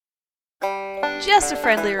Just a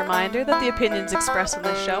friendly reminder that the opinions expressed on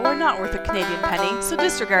this show are not worth a Canadian penny, so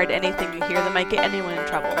disregard anything you hear that might get anyone in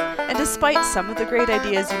trouble. And despite some of the great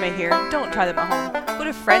ideas you may hear, don't try them at home. Go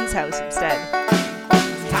to a friend's house instead.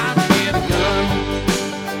 It's time to get a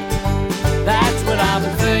gun. That's what I've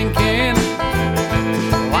been thinking.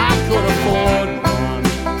 Well, I could afford one.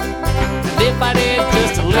 And if I did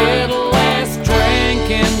just a little less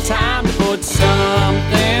drinking, time to put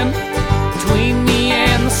something between me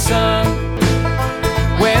and the sun.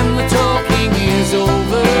 When the talking is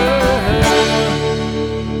over,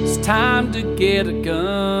 it's time to get a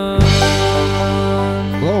gun.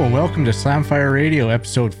 Hello and welcome to Slamfire Radio,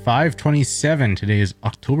 episode 527. Today is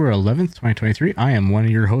October 11th, 2023. I am one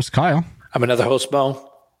of your hosts, Kyle. I'm another host, Mo.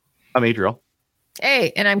 I'm Adriel.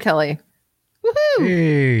 Hey, and I'm Kelly. Woohoo!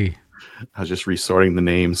 Hey. I was just resorting the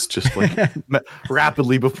names just like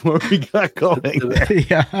rapidly before we got going.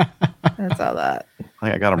 Yeah. That's all that. I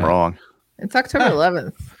think I got them wrong. It's October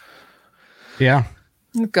 11th. Yeah.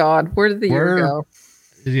 Oh, God, where did the year go?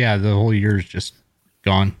 Yeah, the whole year is just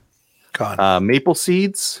gone. Maple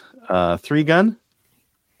seeds, 3-gun,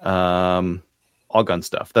 all gun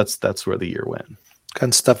stuff. That's where the year went.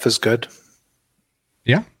 Gun stuff is good.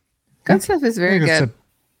 Yeah. Gun stuff is very good.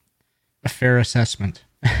 A fair assessment.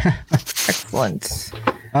 Excellent.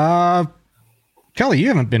 Kelly, you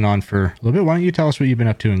haven't been on for a little bit. Why don't you tell us what you've been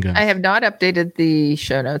up to in guns? I have not updated the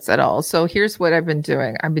show notes at all. So here's what I've been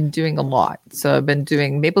doing. I've been doing a lot. So I've been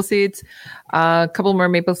doing maple seeds, a couple more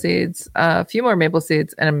maple seeds, a few more maple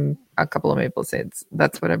seeds, and a couple of maple seeds.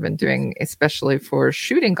 That's what I've been doing, especially for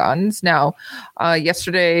shooting guns. Now,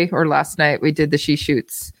 yesterday or last night, we did the She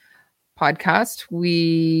Shoots podcast.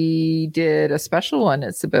 We did a special one.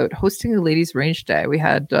 It's about hosting a ladies' range day. We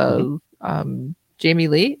had Jamie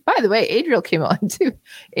Lee. By the way, Adriel came on too.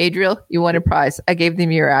 Adriel, you won a prize. I gave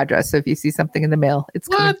them your address. So if you see something in the mail, it's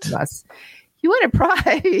coming from us. You won a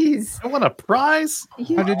prize. I won a prize?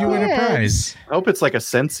 How did you win a prize? I hope it's like a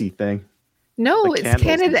Scentsy thing. No, like it's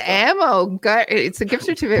Canada Ammo. It's a gift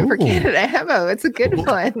certificate for Canada Ammo. It's a good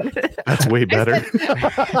one. That's way better. Adriel's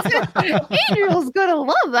going to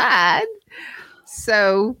love that.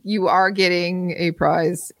 So you are getting a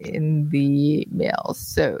prize in the mail.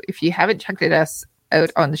 So if you haven't checked us out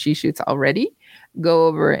on the She Shoots already, go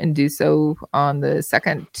over and do so on the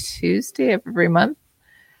second Tuesday of every month.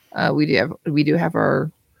 We do have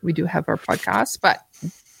our podcast, but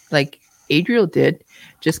like Adriel did,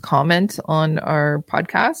 just comment on our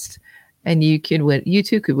podcast and you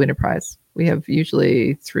too could win a prize. We have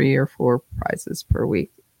usually 3 or 4 prizes per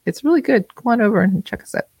week. It's really good. Come on over and check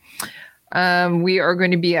us out. We are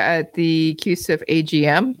going to be at the QSIF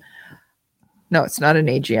AGM. No, it's not an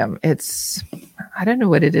AGM. I don't know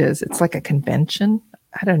what it is. It's like a convention.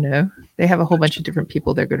 I don't know. They have a whole bunch of different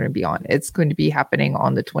people they're going to be on. It's going to be happening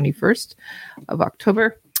on the 21st of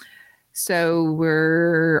October. So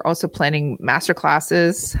we're also planning master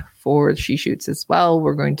classes for She Shoots as well.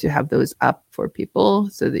 We're going to have those up for people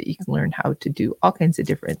so that you can learn how to do all kinds of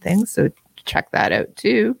different things. So check that out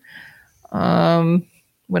too.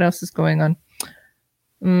 What else is going on?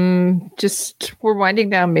 We're winding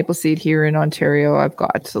down Maple Seed here in Ontario. I've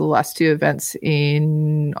got the last 2 events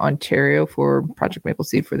in Ontario for Project Maple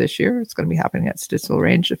Seed for this year. It's going to be happening at Stittsville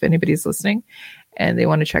Range. If anybody's listening and they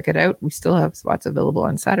want to check it out, we still have spots available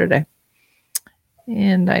on Saturday.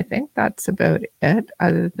 And I think that's about it.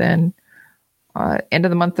 Other than end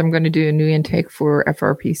of the month, I'm going to do a new intake for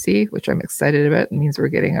FRPC, which I'm excited about. It means we're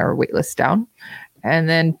getting our wait list down. And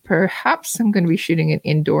then perhaps I'm going to be shooting an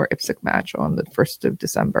indoor IPSC match on the 1st of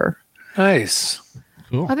December. Nice.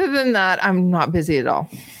 Cool. Other than that, I'm not busy at all.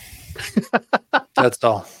 That's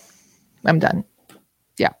all. I'm done.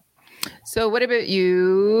 Yeah. So what about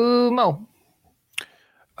you, Mo?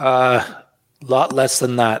 Lot less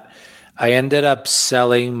than that. I ended up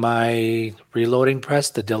selling my reloading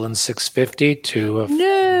press, the Dillon 650, to a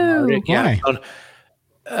Why?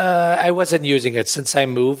 I wasn't using it since I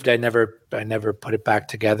moved. I never put it back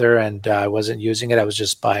together, and I wasn't using it. I was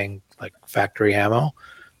just buying like factory ammo,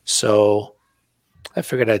 so I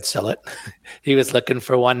figured I'd sell it. He was looking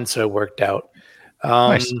for one, so it worked out.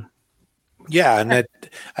 Nice. Yeah, and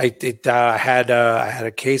I had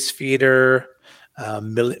a case feeder,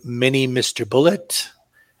 mini Mr. Bullet,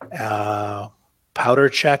 powder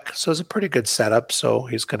check. So it's a pretty good setup. So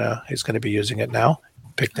he's gonna be using it now.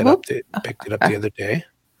 Picked it up the other day.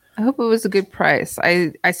 I hope it was a good price.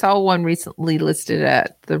 I saw one recently listed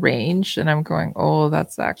at the range, and I'm going, oh,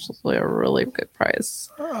 that's actually a really good price.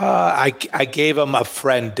 I gave him a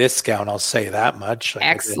friend discount. I'll say that much. Like,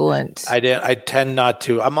 excellent. I tend not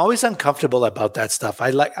to. I'm always uncomfortable about that stuff.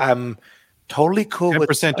 I'm totally cool 10% with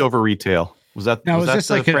 10% over retail. Was that Now, was is that this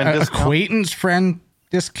the like an friend discount? acquaintance friend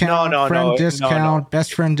discount? No, friend no, discount, no.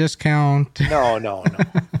 best friend discount. No.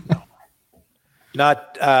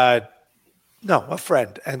 Not no, a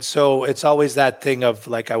friend. And so it's always that thing of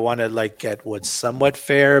like I want to like get what's somewhat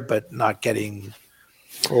fair, but not getting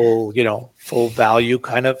full value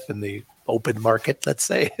kind of in the open market, let's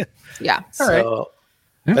say. Yeah. So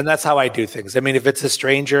Yeah. and that's how I do things. I mean, if it's a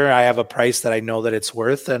stranger, I have a price that I know that it's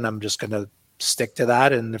worth, and I'm just going to stick to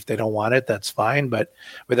that. And if they don't want it, that's fine. But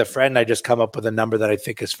with a friend, I just come up with a number that I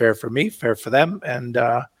think is fair for me, fair for them. And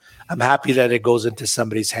I'm happy that it goes into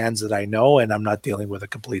somebody's hands that I know, and I'm not dealing with a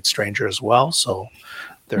complete stranger as well. So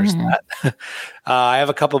there's that. I have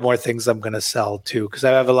a couple more things I'm going to sell too, because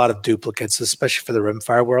I have a lot of duplicates, especially for the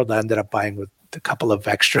rimfire world. I ended up buying with a couple of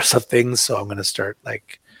extras of things. So I'm going to start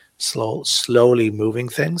like slowly moving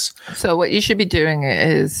things. So what you should be doing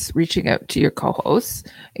is reaching out to your co-hosts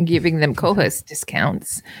and giving them co-host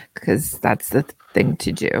discounts, because that's the thing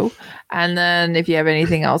to do. And then if you have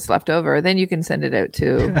anything else left over, then you can send it out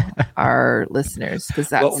to our listeners, because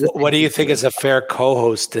that's What do you think is a fair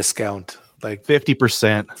co-host discount? Like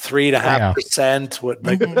 50%. 3.5%? What?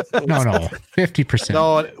 Like No, 50%.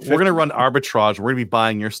 No, we're gonna run arbitrage. We're gonna be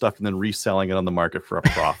buying your stuff and then reselling it on the market for a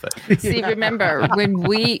profit. See, remember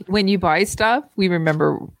when you buy stuff, we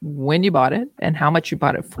remember when you bought it and how much you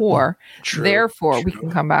bought it for. True, Therefore, we can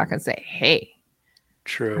come back and say, "Hey, I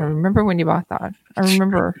True. remember when you bought that. I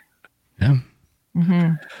remember." Yeah.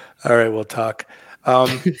 All right, we'll talk.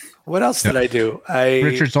 What else did I do?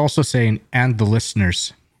 Richard's also saying, and the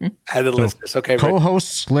listeners. Had the listeners. Okay, Rick.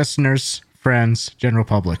 Co-hosts, listeners, friends, general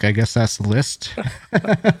public. I guess that's the list.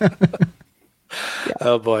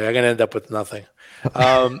 Oh boy, I'm gonna end up with nothing.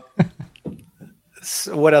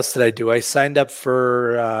 So what else did I do? I signed up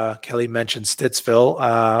for Kelly mentioned Stittsville.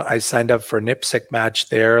 I signed up for a Nipsic match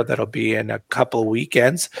there. That'll be in a couple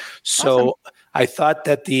weekends. So I thought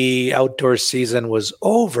that the outdoor season was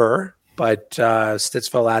over, but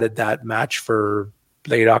Stittsville added that match for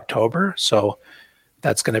late October. So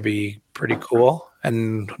that's going to be pretty cool.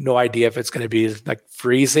 And no idea if it's going to be like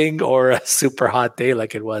freezing or a super hot day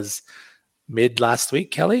like it was mid last week,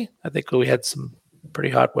 Kelly. I think we had some pretty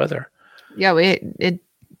hot weather. Yeah, it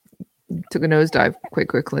took a nosedive quite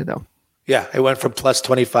quickly, though. Yeah, it went from plus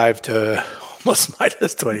 25 to almost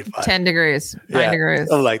minus 25. 10 degrees, 9 degrees.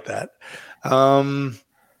 Something like that.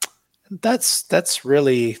 That's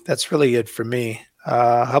really it for me.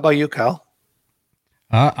 How about you, Kyle?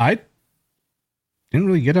 I didn't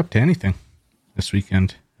really get up to anything this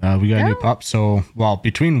weekend. We got a new pup. So,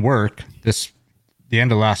 between work, the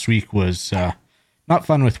end of last week was not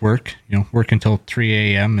fun with work. Work until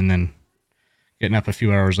 3 a.m. and then getting up a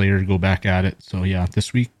few hours later to go back at it. So, yeah,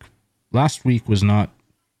 last week was not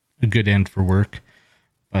a good end for work.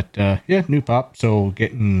 But, new pup. So,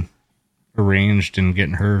 getting arranged and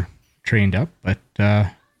getting her trained up. But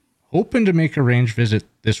hoping to make a range visit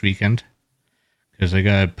this weekend, because I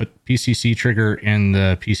got to put PCC trigger in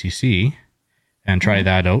the PCC and try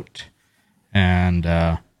that out. And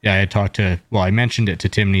I had I mentioned it to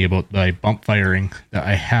Timney about the bump firing that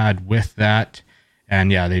I had with that.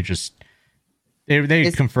 And they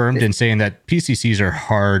confirmed in saying that PCCs are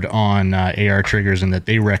hard on AR triggers and that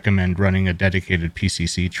they recommend running a dedicated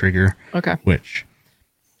PCC trigger. Okay. Which,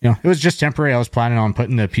 it was just temporary. I was planning on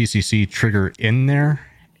putting the PCC trigger in there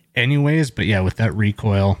anyways. But yeah, with that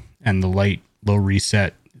recoil and the light low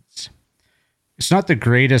reset, it's not the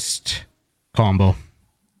greatest combo.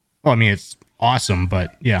 Well, I mean, it's awesome,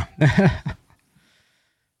 but yeah.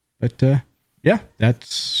 But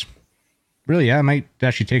that's really, I might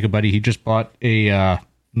actually take a buddy. He just bought a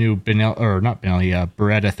new Beretta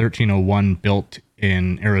 1301 built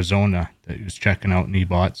in Arizona that he was checking out, and he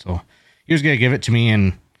bought. So he was gonna give it to me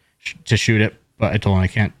and to shoot it, but I told him I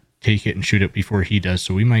can't take it and shoot it before he does.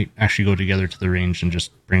 So we might actually go together to the range and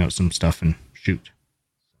just bring out some stuff and shoot.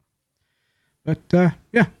 But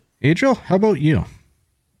Adriel, how about you?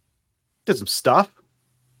 Did some stuff.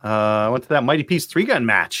 I went to that Mighty Peace 3-gun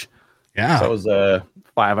match. Yeah. So it was a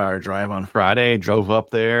 5-hour drive on Friday. Drove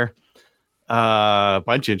up there. A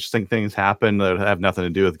bunch of interesting things happened that have nothing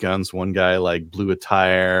to do with guns. One guy blew a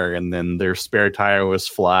tire, and then their spare tire was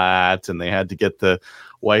flat, and they had to get the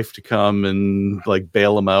wife to come and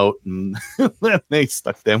bail them out, and then they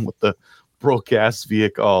stuck them with the broke ass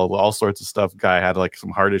vehicle, all sorts of stuff. Guy had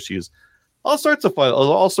some heart issues, all sorts of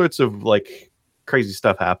crazy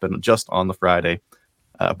stuff happened just on the Friday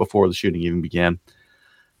before the shooting even began.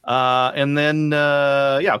 And then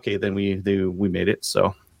then we made it.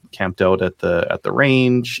 So camped out at the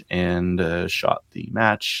range and shot the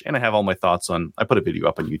match, and I have all my thoughts on. I put a video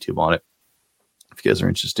up on YouTube on it. if you guys are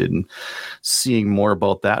interested in seeing more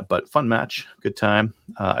about that. But fun match, good time.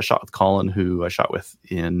 I shot with Colin, who I shot with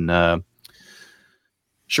in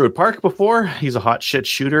Sherwood Park before. He's a hot shit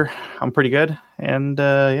shooter. I'm pretty good, and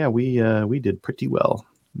we did pretty well.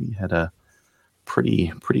 We had a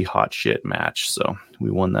pretty hot shit match, so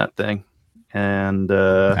we won that thing. And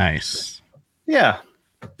Nice. Yeah,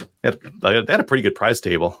 I had a pretty good prize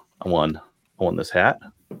table. I won this hat.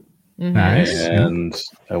 Nice. And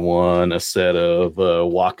I won a set of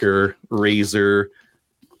Walker Razor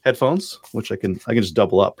headphones, which I can just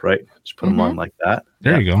double up, right? Just put them on like that.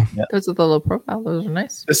 There you go. Yeah. Those are the low profile. Those are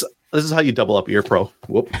nice. This is how you double up Ear Pro.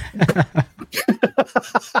 Whoop.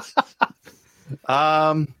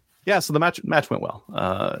 So the match went well.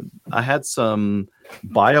 I had some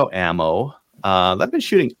bio ammo that I've been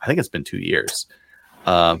shooting. I think it's been 2 years.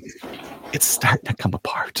 It's starting to come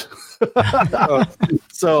apart.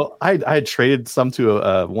 So I traded some to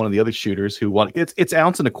one of the other shooters who wanted it's 1.25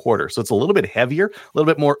 ounces, so it's a little bit heavier, a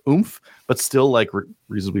little bit more oomph, but still like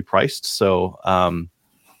reasonably priced. So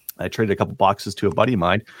I traded a couple boxes to a buddy of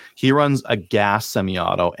mine. He runs a gas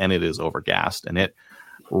semi-auto, and it is overgassed, and it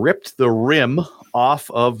ripped the rim off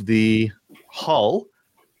of the hull,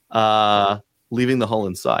 leaving the hull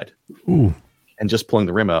inside. Ooh. And just pulling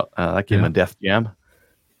the rim out. That gave him a death jam.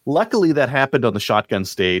 Luckily, that happened on the shotgun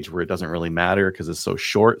stage where it doesn't really matter because it's so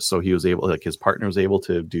short. So he was able, his partner was able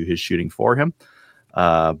to do his shooting for him.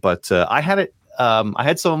 But I had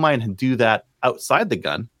some of mine do that outside the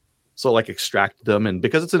gun. So like extracted them. And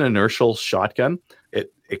because it's an inertial shotgun,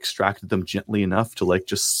 it extracted them gently enough to like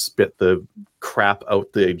just spit the crap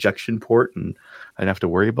out the ejection port, and I didn't have to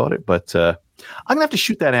worry about it. But I'm gonna have to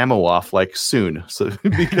shoot that ammo off like soon, so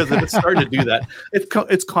because if it's starting to do that,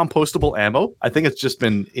 it's compostable ammo. I think it's just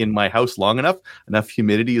been in my house long enough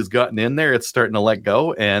humidity has gotten in there. It's starting to let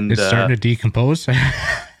go, and It's starting to decompose.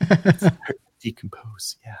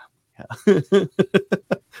 Decompose, yeah.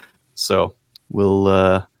 So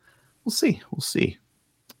we'll see.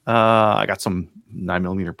 I got some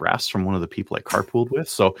 9mm brass from one of the people I carpooled with.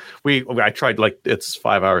 So I tried, like, it's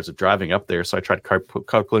 5 hours of driving up there. So I tried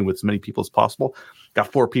carpooling with as many people as possible.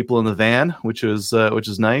 Got 4 people in the van, which is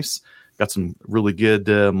nice. Got some really good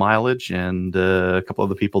mileage, and a couple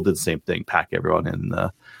other people did the same thing. Pack everyone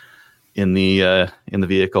in the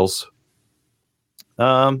vehicles.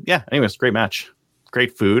 Anyways, great match.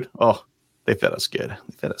 Great food. Oh, they fed us good.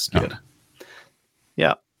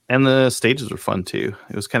 Yeah. And the stages were fun too.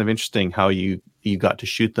 It was kind of interesting how you got to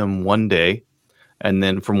shoot them one day, and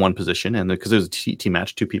then from one position, and because it was a team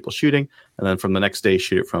match, 2 people shooting, and then from the next day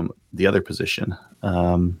shoot it from the other position,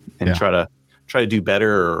 and try to do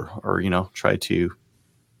better, or try to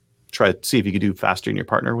see if you could do faster in your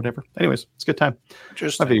partner or whatever. Anyways, it's a good time.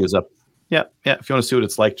 My video's up. Yeah. If you want to see what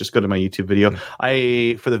it's like, just go to my YouTube video.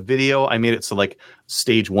 For the video, I made it so like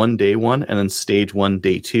stage 1, day 1, and then stage 1,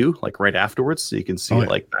 day 2, like right afterwards, so you can see it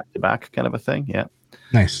like back to back kind of a thing. Yeah,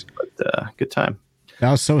 nice. But good time. That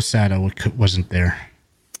was so sad I wasn't there.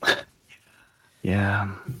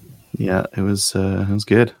 Yeah, it was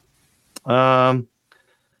good. I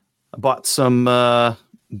bought some.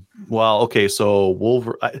 So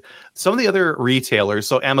some of the other retailers,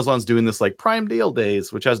 so Amazon's doing this like Prime Deal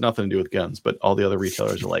Days, which has nothing to do with guns, but all the other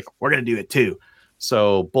retailers are like, we're going to do it too.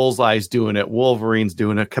 So Bullseye's doing it, Wolverine's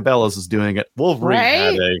doing it, Cabela's is doing it.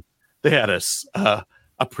 Wolverine had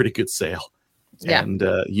a pretty good sale. Yeah. And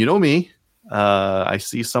you know me, I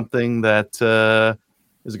see something that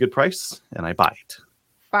is a good price, and I buy it.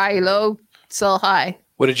 Buy low, sell high.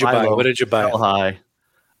 What did you buy? What did you buy? Sell high.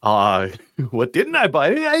 What didn't I buy?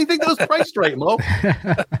 I think that was priced right, Mo.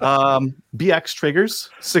 BX triggers,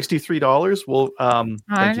 $63. Well,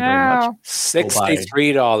 thank you very much.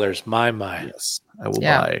 $63. My. Yes, I will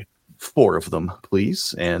buy 4 of them,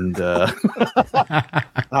 please. And and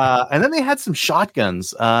then they had some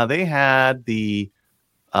shotguns. They had the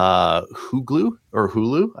Huglu or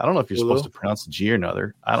Hulu. I don't know if you're supposed to pronounce the G or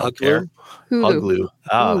another. I don't care. Huglu.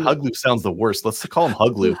 Huglu sounds the worst. Let's call them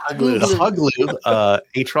Huglu. Huglu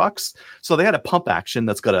Atrox. So they had a pump action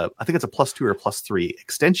that's got I think it's a +2 or +3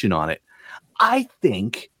 extension on it. I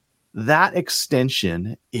think that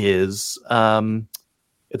extension is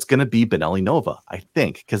it's going to be Benelli Nova, I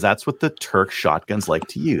think, because that's what the Turk shotguns like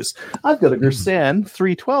to use. I've got a Gersan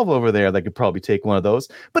 312 over there that could probably take one of those.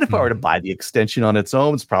 But if I were to buy the extension on its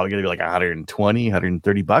own, it's probably going to be like $120,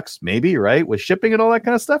 $130, maybe, right? With shipping and all that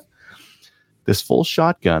kind of stuff. This full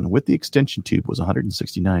shotgun with the extension tube was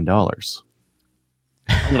 $169.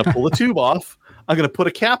 I'm going to pull the tube off. I'm going to put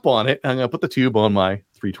a cap on it. I'm going to put the tube on my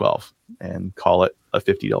 312 and call it a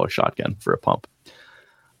 $50 shotgun for a pump.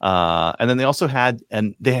 And then they also had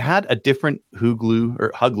a different Huglu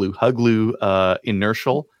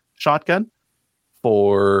inertial shotgun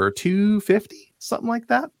for $250, something like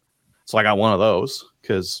that. So I got one of those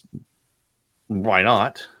because why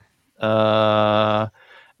not?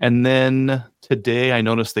 And then today I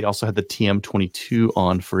noticed they also had the TM22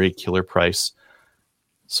 on for a killer price.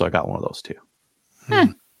 So I got one of those too.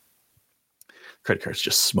 Credit card's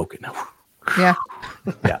just smoking now. Yeah.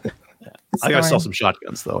 Yeah. I gotta sell some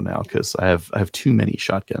shotguns though now because I have too many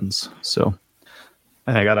shotguns. So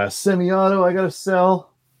and I got a semi-auto I gotta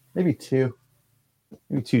sell. Maybe two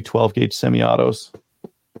 12-gauge semi-autos.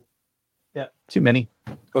 Yeah, too many.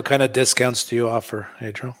 What kind of discounts do you offer,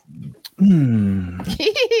 Adriel?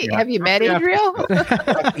 Have you met Adriel?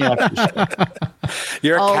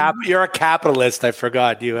 You're a capitalist. I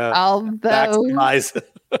forgot. You have Although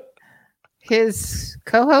his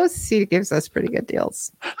co-host, he gives us pretty good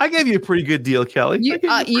deals. I gave you a pretty good deal, Kelly.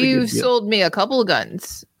 You sold me a couple of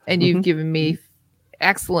guns, and you've given me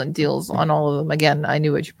excellent deals on all of them. Again, I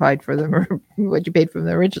knew what you paid for them, or what you paid for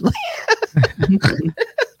them originally.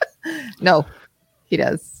 No, he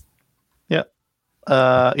does. Yeah.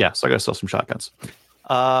 So I gotta sell some shotguns.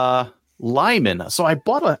 Lyman. So I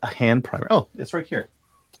bought a hand primer. Oh, it's right here.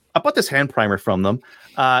 I bought this hand primer from them.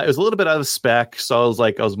 It was a little bit out of spec, so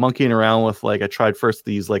I was monkeying around with I tried first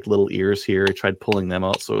these little ears here. I tried pulling them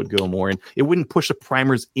out so it would go more in. It wouldn't push the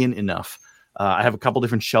primers in enough. I have a couple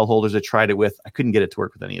different shell holders I tried it with. I couldn't get it to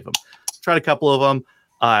work with any of them. Tried a couple of them.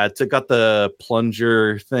 Got the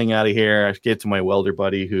plunger thing out of here. I gave it to my welder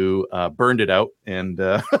buddy who burned it out, and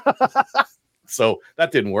so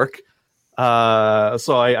that didn't work.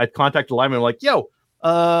 So I contacted Lyman. I'm like, yo,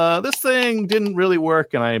 this thing didn't really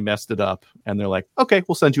work, and I messed it up. And they're like, okay,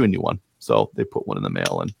 we'll send you a new one. So they put one in the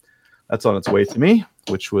mail, and that's on its way to me,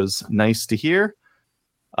 which was nice to hear.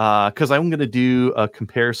 Because I'm going to do a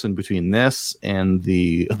comparison between this and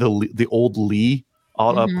the old Lee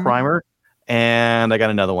primer, and I got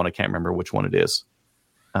another one. I can't remember which one it is.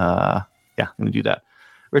 I'm going to do that.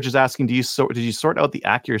 Rich is asking, did you sort out the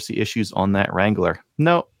accuracy issues on that Wrangler?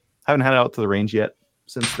 No, haven't had it out to the range yet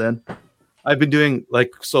since then. I've been doing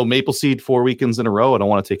Maple Seed 4 weekends in a row. I don't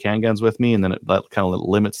want to take handguns with me, and then that kind of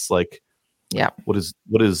limits what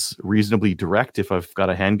is reasonably direct if I've got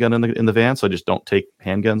a handgun in the van. So I just don't take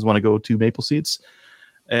handguns when I go to Maple Seeds.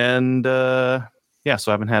 And so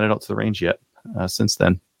I haven't had it out to the range yet since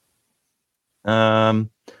then. So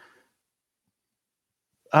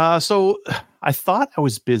I thought I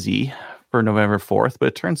was busy for November 4th, but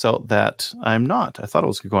it turns out that I'm not. I thought I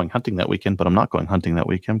was going hunting that weekend, but I'm not going hunting that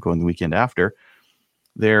weekend. I'm going the weekend after.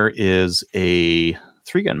 There is a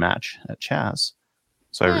 3-gun match at Chaz.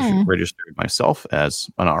 So I registered myself as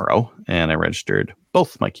an RO, and I registered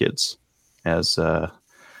both my kids as the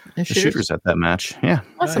shooters at that match. Yeah.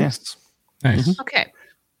 Awesome. Yes. Nice. Okay.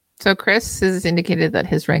 So Chris has indicated that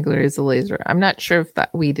his Wrangler is a laser. I'm not sure if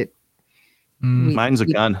that we did. Mine's a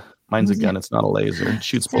gun. Mine's a gun. It's not a laser. It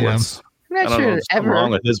shoots bullets. I'm not sure what's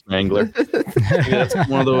wrong with his Wrangler. Maybe that's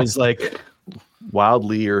one of those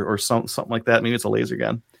wildly or something like that. Maybe it's a laser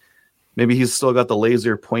gun. Maybe he's still got the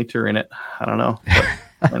laser pointer in it. I don't know.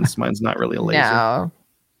 But mine's not really a laser. No.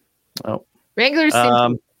 Oh. Wranglers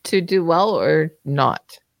seem to do well or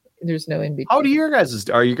not. There's no in between. How do your guys?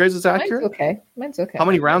 Are you guys accurate? Mine's okay. How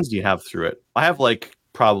many rounds do you have through it? I have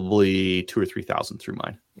probably 2,000 or 3,000 through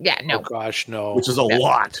mine. Yeah, no. Oh gosh, no. Which is a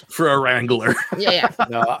lot for a Wrangler. Yeah.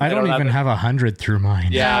 No, I don't even have 100 through mine.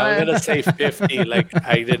 Yeah, I'm gonna say 50.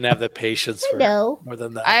 I didn't have the patience for more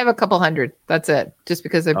than that. I have a couple hundred. That's it. Just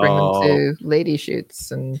because I bring them to lady shoots,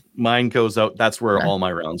 and mine goes out. That's where all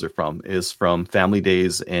my rounds are from. Is from family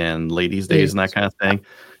days and ladies' days and that kind of thing.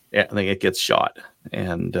 Yeah, I think it gets shot,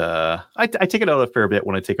 and I take it out a fair bit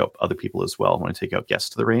when I take out other people as well. When I take out guests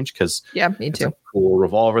to the range, because me too. A cool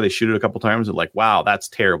revolver. They shoot it a couple times and wow, that's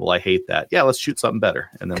terrible. I hate that. Yeah, let's shoot something better.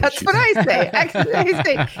 And then that's what I say. Actually, I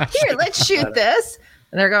say, here, let's shoot this,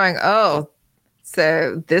 and they're going, oh,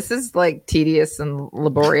 so this is tedious and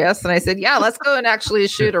laborious. And I said, yeah, let's go and actually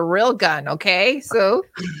shoot a real gun. Okay, so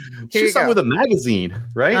shoot something with a magazine,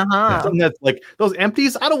 right? Something that's those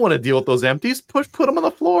empties. I don't want to deal with those empties. Put them on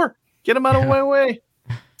the floor. Get them out of my way.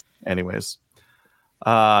 Anyways,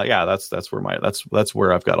 that's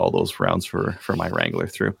where I've got all those rounds for my Wrangler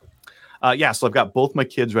through. So I've got both my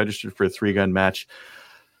kids registered for a 3-gun match.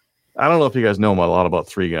 I don't know if you guys know a lot about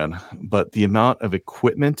 3-gun, but the amount of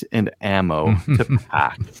equipment and ammo to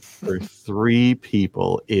pack for 3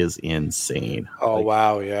 people is insane. Oh,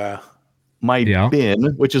 wow. Yeah. My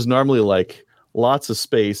bin, which is normally lots of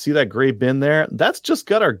space. See that gray bin there? That's just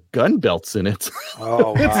got our gun belts in it.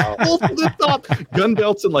 Oh, wow. It's full to the top. Gun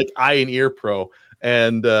belts and eye and ear pro.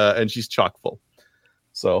 and she's chock full.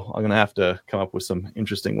 So I'm gonna have to come up with some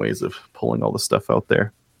interesting ways of pulling all the stuff out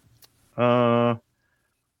there. I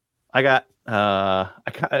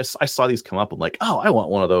saw these come up. I'm like, oh, I want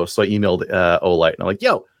one of those. So I emailed Olight, and I'm like,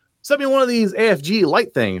 yo, send me one of these AFG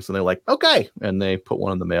light things. And they're like, okay. And they put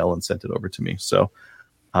one in the mail and sent it over to me. So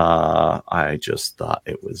I just thought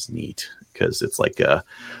it was neat because it's like I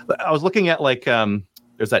was looking at like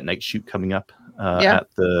there's that night shoot coming up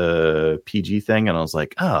at the PG thing, and I was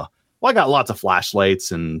like, oh, well, I got lots of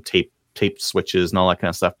flashlights and tape switches and all that kind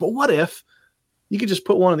of stuff. But what if you could just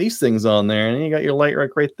put one of these things on there and you got your light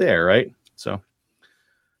rack right there, right? So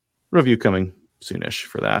review coming soonish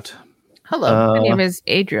for that. Hello, my name is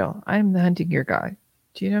Adriel. I'm the hunting gear guy.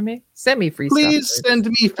 Do you know me? Send me free Please stuff. send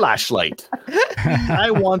me flashlight. I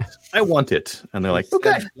want it. And they're like,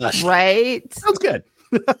 okay, Right? sounds good.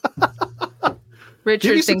 Richard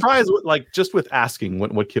You'd be thinks surprised just with asking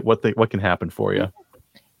what can happen for you.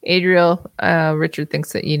 Adriel, Richard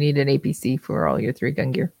thinks that you need an APC for all your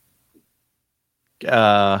 3-gun gear.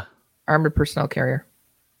 Armored personnel carrier.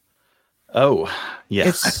 Oh,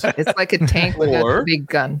 yes. It's like a tank with a big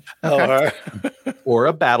gun. Okay. Or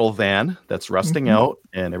a battle van that's rusting out,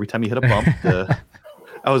 and every time you hit a bump,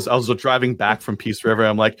 I was driving back from Peace River.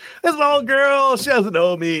 I'm like, this little girl, she doesn't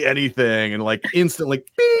owe me anything, and like instantly,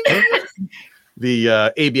 bing,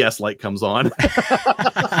 the ABS light comes on.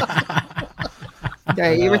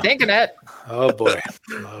 Yeah, you were thinking it. Oh boy.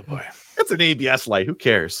 It's an ABS light. Who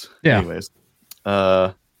cares? Yeah. Anyways,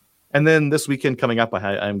 and then this weekend coming up,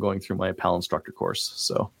 I'm going through my PAL instructor course.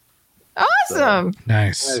 So Awesome.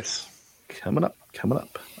 Nice. coming up.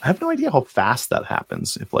 I have no idea how fast that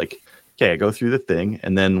happens. If like, okay, I go through the thing,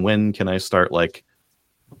 and then when can I start like,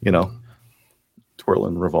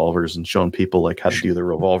 twirling revolvers and showing people like how to do the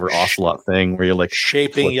revolver ocelot thing, where you're like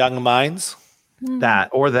Shaping young minds. that.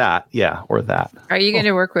 Yeah, or that. Are you going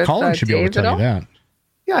to work with Colin should be able Dave to at tell all? you that.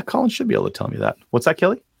 Yeah, Colin should be able to tell me that. What's that,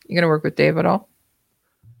 Kelly? You going to work with Dave at all?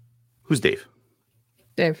 Who's Dave?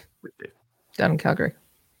 Dave, Dave. down in Calgary.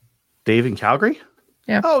 Dave in Calgary?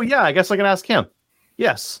 Yeah. Oh, yeah. I guess I can ask him.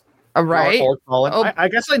 Yes. All right. Or Colin. Oh. I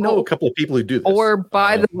guess I know a couple of people who do this. Or,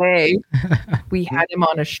 by the way, we had him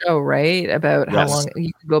on a show, right? About how Yes. long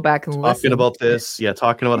you could go back and listen. Talking about this. Yeah,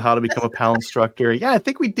 talking about how to become a PAL instructor. Yeah, I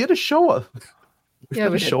think we did a show. We've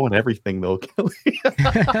done we a did. show on everything, though, Kelly.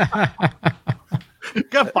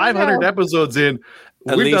 Got 500 episodes in.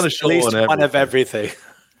 We've done a show at least on one of everything. everything.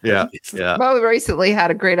 Yeah, yeah. Well, we recently had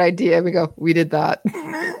a great idea. We go, we did that.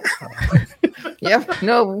 Yep.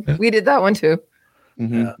 No, we did that one too.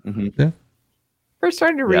 Mm-hmm, mm-hmm. We're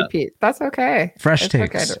starting to Yeah. repeat. That's okay. Fresh It's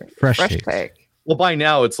takes. okay to- Fresh take. takes. Well, by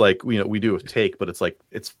now it's like we do a take, but it's like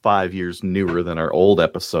it's 5 years newer than our old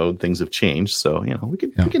episode. Things have changed, so we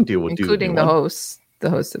can do Including the hosts. The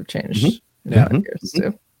hosts have changed. Mm-hmm. Yeah. Mm-hmm.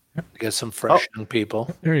 Too. Get some fresh young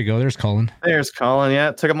people. There you go. There's Colin. There's Colin. Yeah,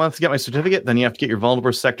 it took a month to get my certificate. Then you have to get your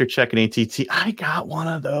vulnerable sector check and ATT. I got one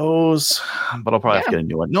of those, but I'll probably have to get a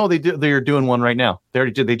new one. No, they're doing one right now. They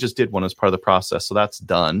already did. They just did one as part of the process, so that's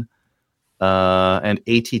done. And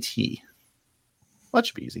ATT. That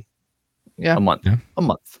should be easy. Yeah. A month. Yeah. A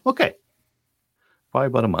month. Okay. Probably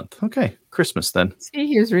about a month. Okay. Christmas then. See,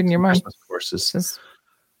 he was reading your mind. Christmas courses. Just-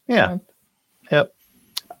 Yeah. Yep.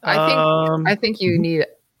 I think you need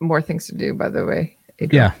more things to do, by the way.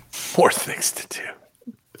 Adrian. Yeah. More things to do.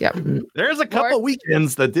 Yeah. There's a couple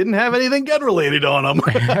weekends that didn't have anything gun related on them.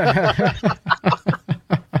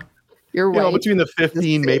 You're right. Between the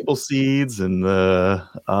 15 maple seeds and the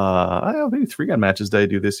I don't know, maybe 3-gun matches that I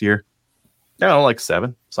do this year. I don't know, like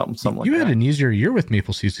 7, something like You that. had an easier year with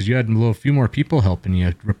Maple Seeds because you had a few more people helping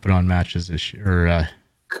you put on matches this year, or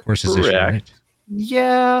courses this year, right?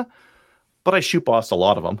 Yeah, but I shoot bossed a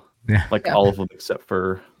lot of them. Yeah. Like all of them except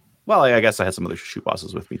for, well, I guess I had some other shoot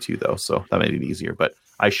bosses with me too, though, so that made it easier. But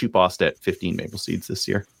I shoot bossed at 15 maple seeds this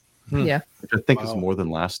year. Yeah. Which I think is more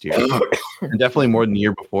than last year. And definitely more than the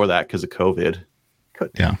year before that because of COVID.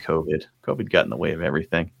 COVID got in the way of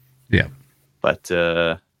everything. Yeah. But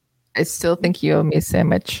I still think you owe me a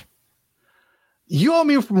sandwich. you owe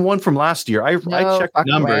me from last year. I checked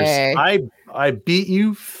numbers. Way. I beat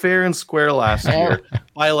you fair and square last year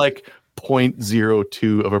by like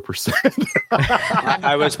 0.02%.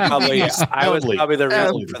 I was probably the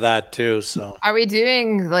reason for that too. So Are we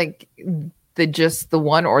doing like just the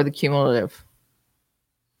one or the cumulative?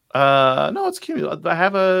 No, it's cumulative. I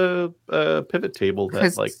have a pivot table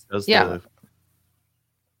that like does the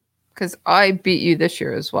because I beat you this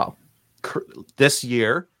year as well. this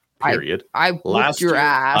year period. I whooped last your year,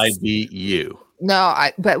 ass. I beat you. No,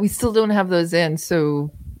 but we still don't have those in,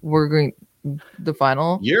 so we're going. the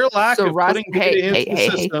final. Your lack So of Russ, putting data into the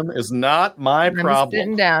system is not my I'm sitting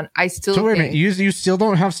problem. down. I still So wait a think minute, you still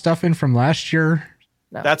don't have stuff in from last year?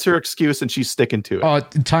 no. That's her excuse, and she's sticking to it. Oh,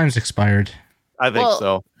 time's expired. I think Well,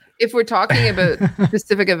 so. If we're talking about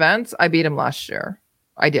specific events, I beat him last year.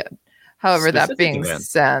 I did. However, that being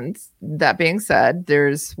said,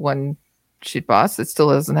 there's one sheet boss that still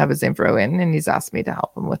doesn't have his info in, and he's asked me to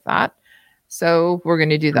help him with that. So we're going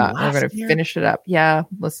to do that. We're going to finish it up. Yeah,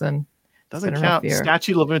 listen. Doesn't count.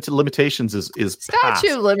 Statute of limitations is passed.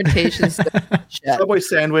 Statute of limitations. Subway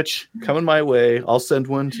sandwich coming my way. I'll send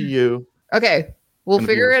one to you. Okay. We'll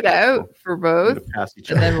figure it out for both,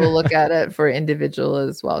 and then we'll look at it for individual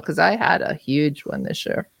as well. Because I had a huge one this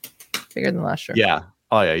year, bigger than last year. Yeah.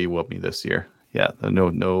 Oh yeah, you whooped me this year. Yeah.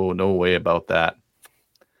 No way about that.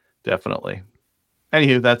 Definitely.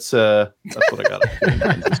 Anywho, that's what I got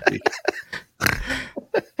this week.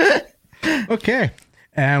 Okay,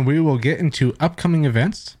 and we will get into upcoming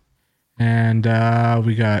events, and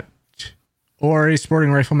we got ORA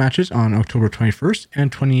sporting rifle matches on October 21st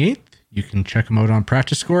and 28th. You can check them out on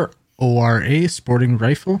Practice Score. ORA Sporting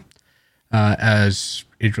Rifle. As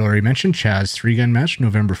Adriel already mentioned, Chaz 3-gun match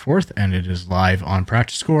November 4th, and it is live on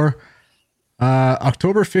Practice Score.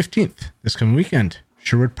 October 15th, this coming weekend,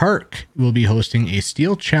 Sherwood Park will be hosting a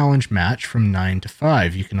Steel Challenge match from 9 to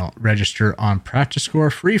 5. You can register on Practice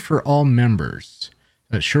Score, free for all members.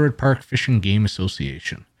 That's Sherwood Park Fish and Game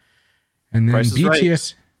Association. And then Price is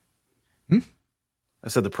BTS. Right. I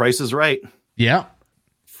said the price is right. Yeah.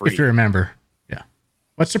 Free. If you're a member. Yeah.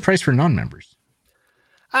 What's the price for non-members?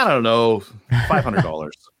 I don't know, $500.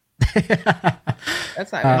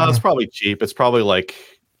 That's not It's probably cheap. It's probably like,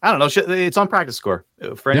 I don't know. It's on Practice Score.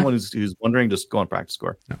 For anyone who's wondering, just go on Practice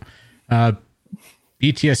Score.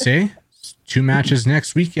 BTSA, 2 matches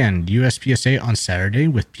next weekend. USPSA on Saturday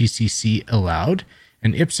with PCC allowed.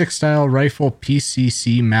 An IPSC style rifle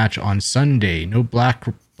PCC match on Sunday. No black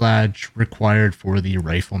badge required for the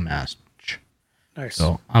rifle match. Nice.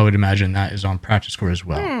 So I would imagine that is on Practice Score as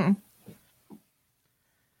well.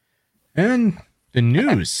 And the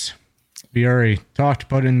news. We already talked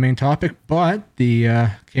about it in the main topic, but the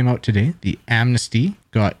came out today. The Amnesty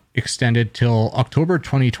got extended till October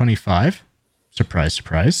 2025. Surprise,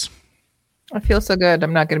 surprise. I feel so good.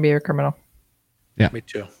 I'm not going to be a criminal. Yeah. Me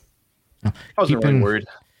too. I wasn't really worried.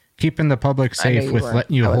 Keeping the public safe with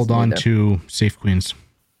letting you hold on to Safe Queens.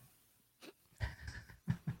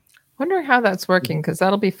 Wondering how that's working, because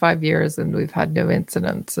that'll be 5 years and we've had no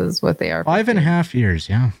incidences with AR. 5.5 years,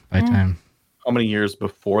 yeah, by time. How many years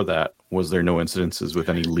before that was there no incidences with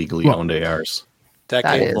any legally owned ARs? That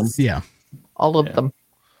Decade. is Yeah. all of them.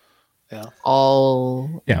 Yeah.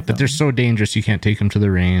 All. Yeah, but they're so dangerous you can't take them to the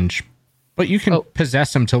range. But you can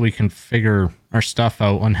possess them till we can figure our stuff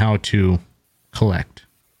out on how to collect.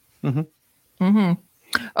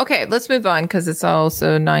 Okay, let's move on because it's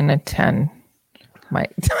also 9 and 10.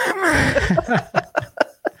 Mike.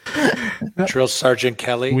 Drill Sergeant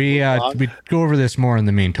Kelly. We go over this more in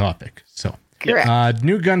the main topic. So, Correct.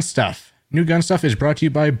 new gun stuff. New gun stuff is brought to you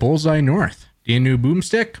by Bullseye North. Do you new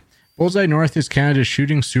boomstick? Bullseye North is Canada's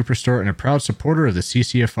shooting superstore and a proud supporter of the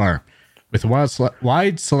CCFR, with a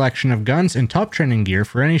wide selection of guns and top trending gear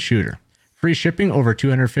for any shooter. Free shipping over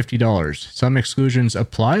 $250. Some exclusions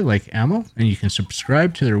apply, like ammo, and you can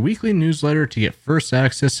subscribe to their weekly newsletter to get first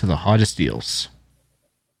access to the hottest deals.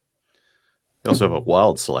 They also have a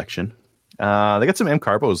wild selection. They got some M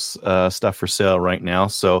Carbo's stuff for sale right now.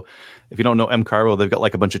 So if you don't know M Carbo, they've got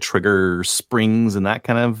like a bunch of trigger springs and that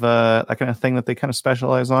kind of thing that they kind of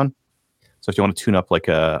specialize on. So if you want to tune up like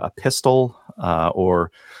a pistol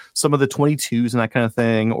or some of the 22s and that kind of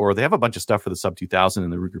thing, or they have a bunch of stuff for the sub 2000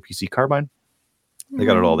 and the Ruger PC carbine. They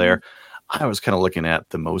got it all there. I was kind of looking at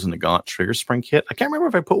the Mosin Nagant trigger spring kit. I can't remember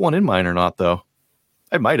if I put one in mine or not, though.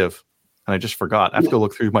 I might have. And I just forgot. I have to go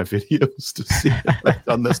look through my videos to see if I've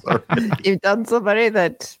done this already. You've done somebody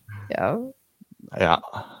that, Yeah.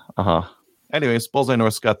 Anyways, Bullseye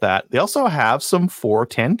North's got that. They also have some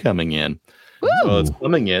 410 coming in. Woo! So it's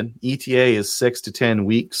coming in. ETA is 6 to 10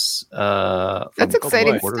 weeks. That's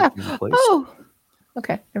exciting stuff. Oh,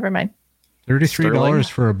 okay. Never mind. $33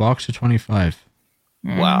 for a box of 25.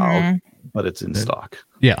 Wow. But it's in stock.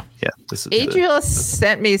 Yeah. Yeah. This is Adriel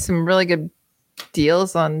sent me some really good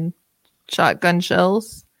deals on shotgun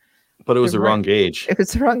shells. But it was the wrong gauge. It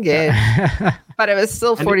was the wrong gauge. But it was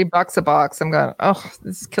still $40 a box. I'm going, oh,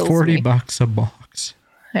 this kills me. $40 a box.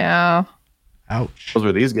 Yeah. Ouch. Those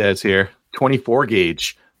were these guys here. 24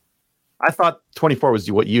 gauge. I thought 24 was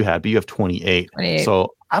what you had, but you have 28. 28.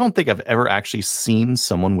 So I don't think I've ever actually seen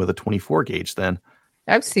someone with a 24 gauge then.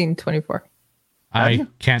 I've seen 24. I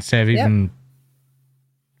can't say I've even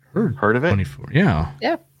Heard of it? 24. Yeah.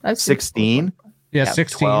 Yeah. I've seen 16, Yeah, Yeah.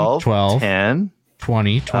 16, 12, 12, 10,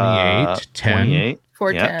 20, 28, 10. 28,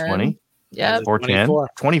 410. yeah, 20, Yeah. 410,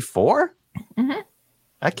 24. Mhm.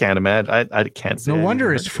 I can't imagine. I can't say. No I wonder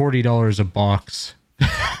even it's heard $40 a box.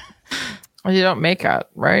 You don't make it,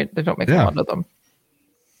 right? They don't make a Yeah. lot of them.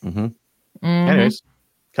 of it. Mhm. Mhm. Anyways,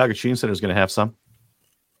 Calgary Shooting Center is going to have some.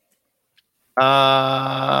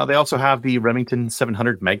 They also have the Remington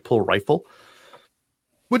 700 Magpul rifle,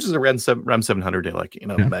 which is a Rem 700, like Yeah.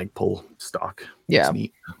 Magpul stock. Yeah. It's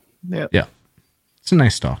neat. Yeah. It's a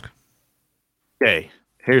nice stock. Okay,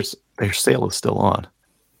 here's their sale is still on.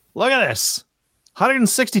 Look at this,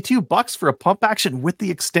 $162 for a pump action with the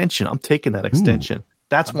extension. I'm taking that extension.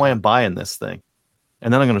 That's why I'm buying this thing.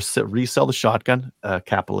 And then I'm going to resell the shotgun,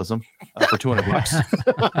 capitalism, for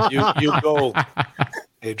 $200 You go,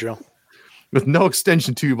 Adriel. with no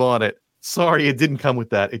extension tube on it. Sorry, it didn't come with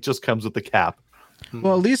that. It just comes with the cap.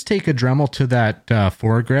 Well, at least take a Dremel to that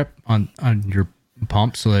foregrip on your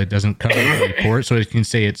pump so that it doesn't cover the port, so it can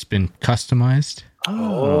say it's been customized.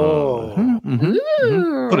 Oh.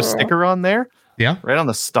 Put a sticker on there, Yeah. right on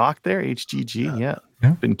the stock there, HGG. Yeah.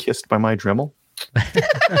 Yeah. Been kissed by my Dremel.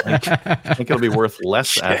 I think it'll be worth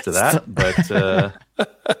less after that. But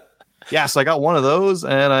yeah, so I got one of those,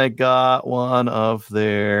 and I got one of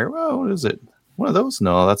their. Oh, what is it? One of those?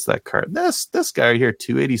 No, that's that card. This guy right here,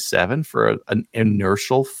 287 for an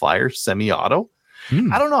inertial fire semi-auto.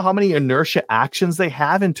 I don't know how many inertia actions they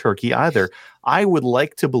have in Turkey either. I would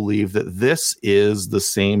like to believe that this is the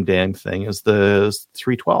same damn thing as the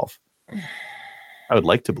 312. I would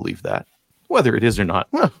like to believe that. Whether it is or not,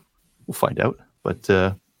 well, we'll find out. But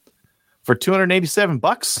for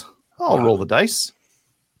 $287, I'll roll the dice.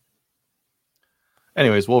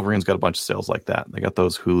 Anyways, Wolverine's got a bunch of sales like that. They got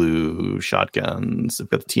those Hulu shotguns. They've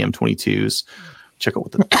got the TM22s. Check out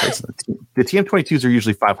what the price of the TM22s are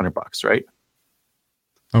usually $500, right?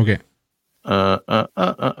 Okay.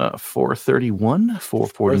 431,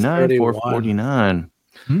 449, 449.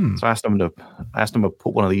 So I asked them to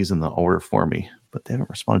put one of these in the order for me, but they haven't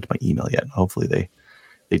responded to my email yet. Hopefully they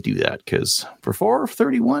do that, because for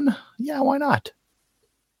 431, yeah, why not?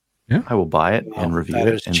 Yeah, I will buy it and review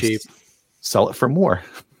it and cheap. Sell it for more.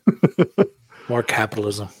 More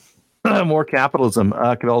capitalism. More capitalism.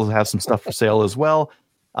 Cabela's has some stuff for sale as well.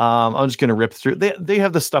 I'm just going to rip through. They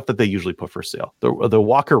have the stuff that they usually put for sale. The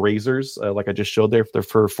Walker razors, like I just showed there, they're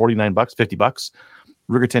for $49, $50.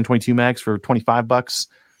 Ruger 1022 mags for $25.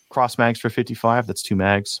 Cross mags for $55. That's 2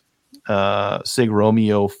 mags. Sig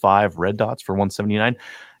Romeo 5 red dots for $179,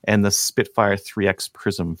 and the Spitfire 3X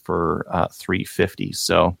Prism for $350.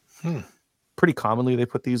 So pretty commonly they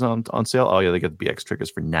put these on sale. Oh yeah, they get the BX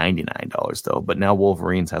triggers for $99 though. But now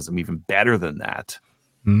Wolverines has them even better than that.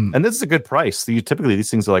 And this is a good price. Typically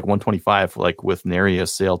these things are like $125, like with nary a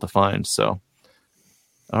sale to find. So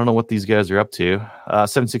I don't know what these guys are up to.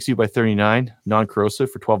 760 by 39,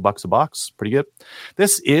 non-corrosive for $12 a box. Pretty good.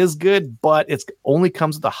 This is good, but it's only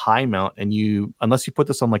comes with a high mount, and unless you put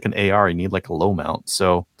this on like an AR, you need like a low mount.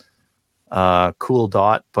 So cool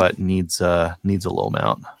dot, but needs a low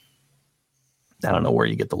mount. I don't know where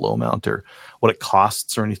you get the low mount or what it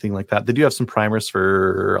costs or anything like that. They do have some primers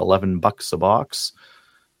for $11 a box.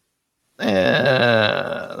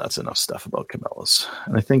 That's enough stuff about Cabela's.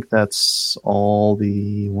 And I think that's all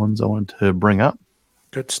the ones I wanted to bring up.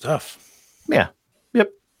 Good stuff. Yeah.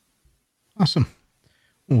 Yep. Awesome.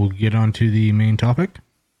 We'll get on to the main topic.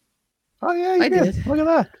 Oh, yeah, you did. Look at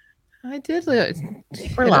that. I did.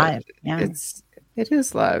 We're live. Yeah. It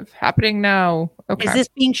is live. Happening now. Okay. Is this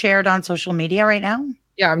being shared on social media right now?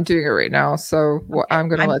 Yeah, I'm doing it right now. So I'm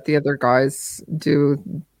going to let the other guys do.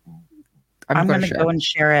 I'm going to go and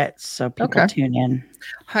share it so people tune in.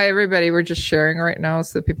 Hi, everybody. We're just sharing right now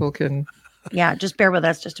so people can. Yeah, just bear with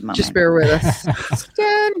us just a moment. Just bear with us.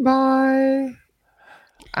 Stand by.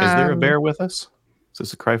 Is there a bear with us? Is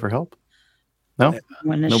this a cry for help? No? I'm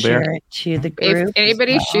going to share it to the group. If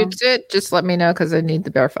anybody shoots it, just let me know because I need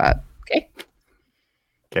the bear fat. Okay.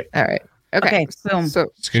 Okay. All right. Okay. Boom.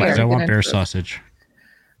 So It's good because I want bear sausage.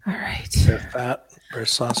 All right. Bear fat, bear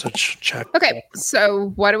sausage, check. Okay,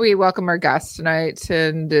 so why don't we welcome our guest tonight?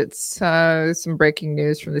 And it's some breaking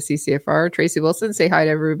news from the CCFR. Tracey Wilson, say hi to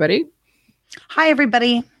everybody. Hi,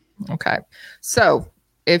 everybody. Okay, so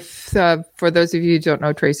if for those of you who don't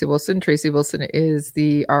know Tracey Wilson is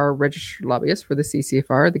our registered lobbyist for the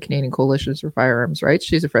CCFR, the Canadian Coalition for Firearms Rights.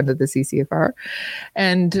 She's a friend of the CCFR,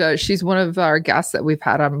 and she's one of our guests that we've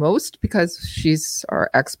had on most because she's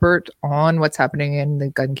our expert on what's happening in the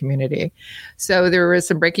gun community. So there was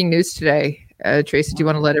some breaking news today. Tracey, do you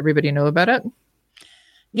want to let everybody know about it?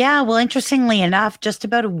 Yeah, well, interestingly enough, just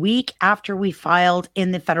about a week after we filed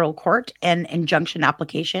in the federal court an injunction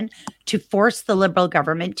application to force the Liberal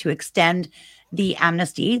government to extend the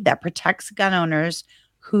amnesty that protects gun owners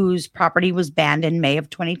whose property was banned in May of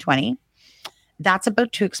 2020, that's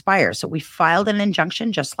about to expire. So we filed an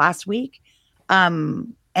injunction just last week.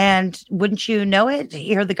 And wouldn't you know it,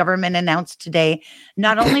 here the government announced today,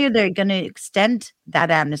 not only are they going to extend that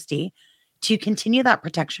amnesty to continue that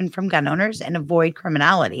protection from gun owners and avoid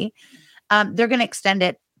criminality, they're going to extend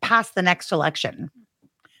it past the next election.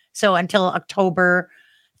 So until October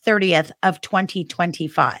 30th of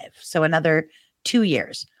 2025. So another 2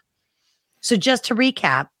 years. So just to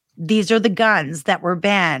recap, these are the guns that were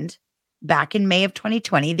banned back in May of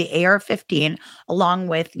 2020, the AR-15, along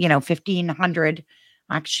with, 1,500.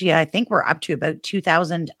 Actually, I think we're up to about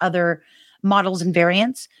 2,000 other models and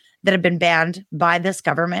variants that have been banned by this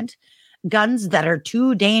government. Guns that are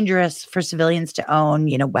too dangerous for civilians to own,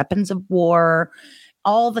 weapons of war,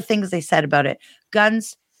 all the things they said about it.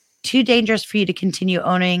 Guns too dangerous for you to continue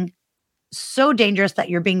owning, so dangerous that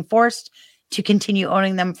you're being forced to continue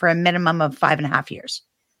owning them for a minimum of 5.5 years.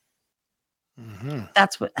 Mm-hmm.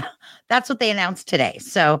 That's what they announced today.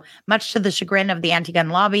 So much to the chagrin of the anti-gun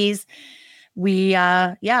lobbies, we've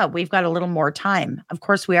got a little more time. Of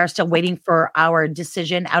course, we are still waiting for our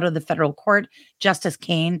decision out of the federal court. Justice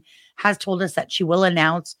Kane has told us that she will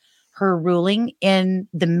announce her ruling in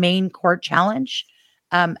the main court challenge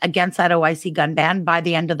against that OIC gun ban by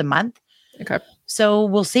the end of the month. Okay. So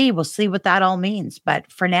we'll see. We'll see what that all means.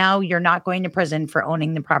 But for now, you're not going to prison for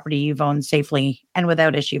owning the property you've owned safely and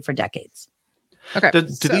without issue for decades. Okay. Do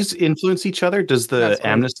these influence each other? Does the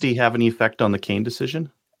amnesty have any effect on the Kane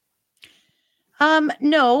decision?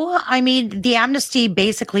 No, I mean, the amnesty,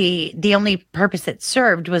 basically, the only purpose it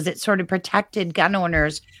served was it sort of protected gun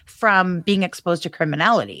owners from being exposed to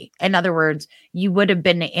criminality. In other words, you would have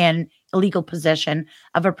been in illegal possession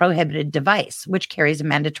of a prohibited device, which carries a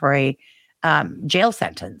mandatory jail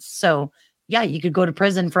sentence. So, yeah, you could go to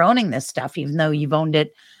prison for owning this stuff, even though you've owned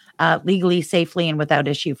it legally, safely, and without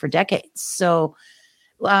issue for decades. So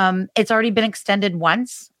it's already been extended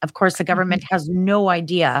once. Of course, the government has no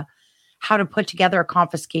idea how to put together a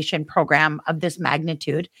confiscation program of this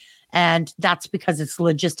magnitude. And that's because it's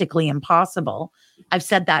logistically impossible. I've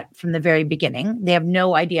said that from the very beginning. They have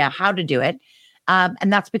no idea how to do it.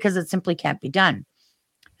 And that's because it simply can't be done.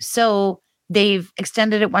 So they've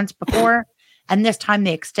extended it once before, and this time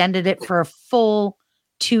they extended it for a full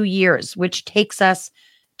 2 years, which takes us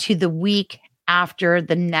to the week after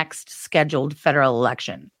the next scheduled federal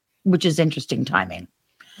election, which is interesting timing.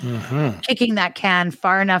 Mm-hmm. Kicking that can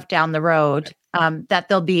far enough down the road that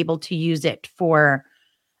they'll be able to use it for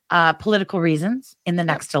political reasons in the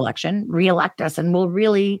next election, reelect us, and we'll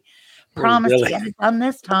really promise to get it done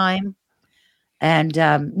this time. And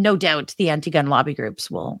no doubt the anti-gun lobby groups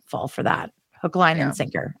will fall for that. Hook, line, and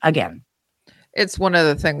sinker again. It's one of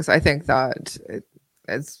the things I think that,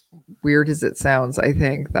 as weird as it sounds, I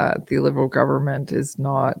think that the Liberal government is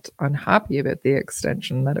not unhappy about the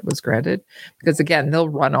extension that it was granted. Because again,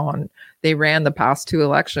 they ran the past 2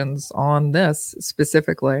 elections on this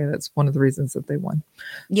specifically. That's one of the reasons that they won.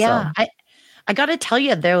 Yeah. So. I got to tell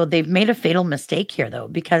you, though, they've made a fatal mistake here, though,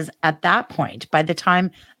 because at that point, by the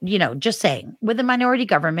time, just saying, with a minority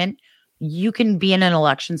government, you can be in an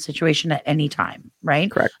election situation at any time,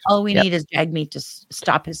 right? Correct. All we need is Jagmeet to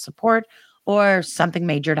stop his support or something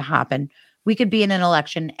major to happen. We could be in an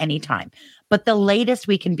election anytime. But the latest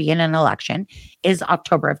we can be in an election is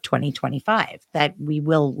October of 2025, that we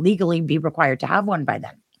will legally be required to have one by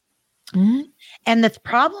then. Mm-hmm. And the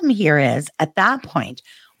problem here is, at that point,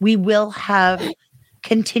 we will have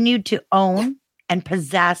continued to own and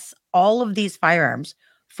possess all of these firearms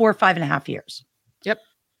for 5.5 years. Yep.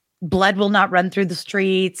 Blood will not run through the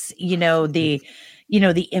streets. The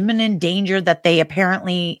imminent danger that they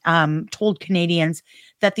apparently told Canadians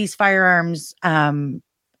that these firearms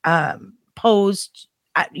posed,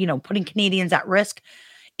 putting Canadians at risk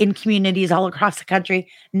in communities all across the country.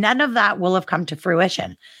 None of that will have come to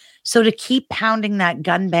fruition. So to keep pounding that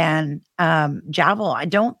gun ban javel, I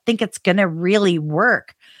don't think it's going to really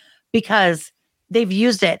work, because they've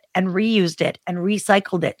used it and reused it and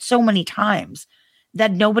recycled it so many times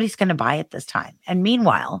that nobody's going to buy it this time. And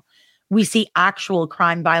meanwhile, we see actual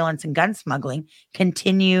crime, violence, and gun smuggling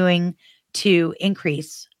continuing to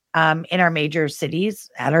increase in our major cities,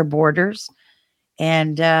 at our borders.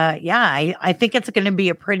 And I think it's going to be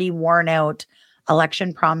a pretty worn out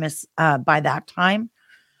election promise by that time.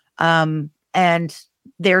 And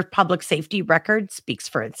their public safety record speaks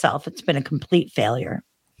for itself. It's been a complete failure.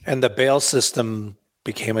 And the bail system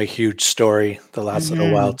became a huge story the last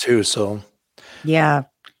little while too. So yeah.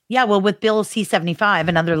 Yeah, well, with Bill C-75,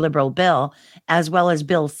 another liberal bill, as well as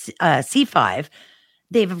Bill C-5,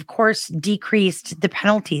 they've, of course, decreased the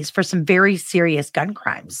penalties for some very serious gun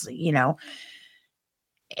crimes, And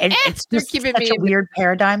it's they're just keeping such me a in the- weird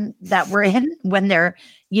paradigm that we're in when they're,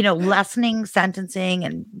 lessening sentencing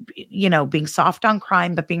and, being soft on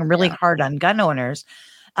crime, but being really hard on gun owners,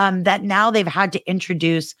 that now they've had to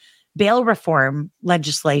introduce bail reform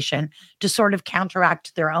legislation to sort of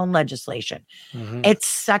counteract their own legislation. Mhm. It's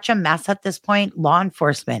such a mess at this point. Law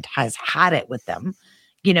enforcement has had it with them.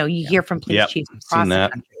 You hear from police Yep, chiefs seen across the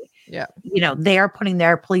that. country. Yeah. They are putting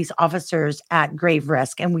their police officers at grave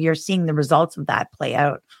risk, and we are seeing the results of that play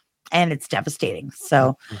out, and it's devastating.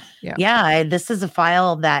 So, this is a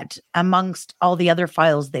file that, amongst all the other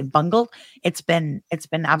files they've bungled, it's been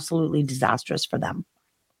absolutely disastrous for them.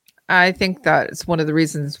 I think that's one of the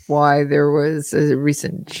reasons why there was a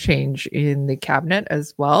recent change in the cabinet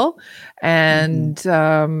as well. And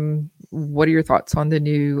what are your thoughts on the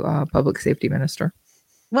new public safety minister?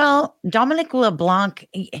 Well, Dominic LeBlanc,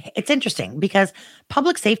 it's interesting because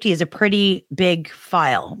public safety is a pretty big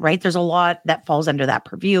file, right? There's a lot that falls under that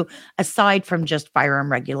purview, aside from just firearm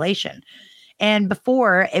regulation. And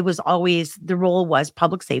before, it was always, the role was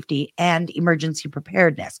public safety and emergency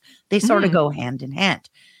preparedness. They sort of go hand in hand.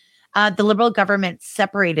 The Liberal government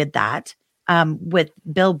separated that with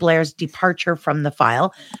Bill Blair's departure from the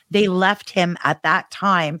file. They left him at that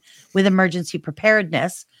time with emergency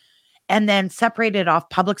preparedness, and then separated off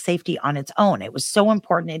public safety on its own. It was so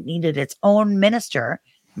important, it needed its own minister,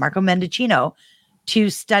 Marco Mendicino, to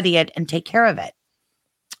study it and take care of it.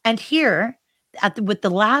 And here, with the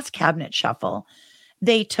last cabinet shuffle,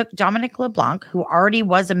 they took Dominic LeBlanc, who already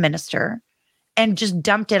was a minister, and just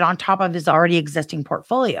dumped it on top of his already existing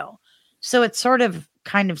portfolio. So it sort of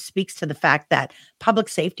kind of speaks to the fact that public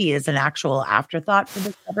safety is an actual afterthought for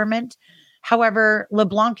this government. However,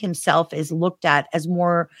 LeBlanc himself is looked at as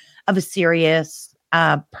more of a serious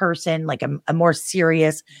person, like a more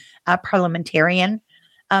serious parliamentarian,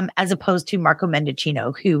 as opposed to Marco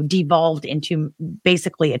Mendicino, who devolved into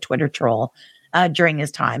basically a Twitter troll during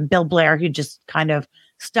his time. Bill Blair, who just kind of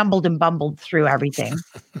stumbled and bumbled through everything,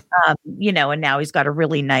 and now he's got a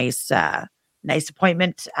really nice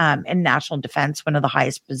appointment in national defense, one of the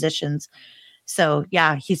highest positions. So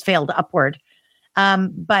yeah, he's failed upward.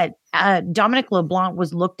 But Dominic LeBlanc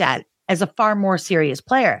was looked at as a far more serious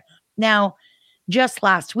player. Now, just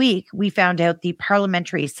last week, we found out the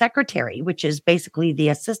parliamentary secretary, which is basically the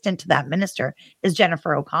assistant to that minister, is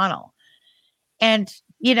Jennifer O'Connell. And,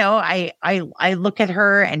 I look at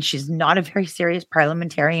her and she's not a very serious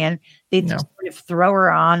parliamentarian. They just sort of throw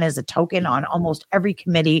her on as a token on almost every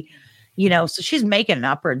committee, so she's making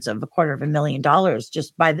upwards of $250,000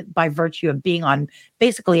 just by virtue of being on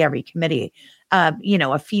basically every committee.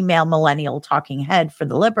 A female millennial talking head for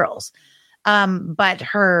the Liberals. But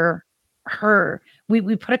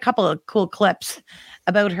we put a couple of cool clips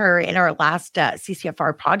about her in our last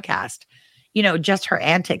CCFR podcast, just her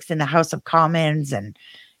antics in the House of Commons. And,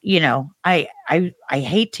 I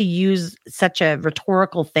hate to use such a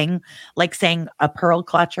rhetorical thing like saying a pearl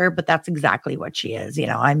clutcher, but that's exactly what she is.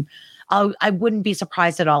 I wouldn't be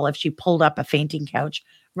surprised at all if she pulled up a fainting couch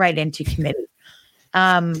right into committee.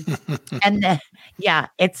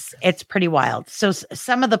 It's pretty wild. So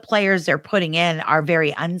some of the players they're putting in are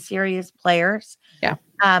very unserious players. Yeah.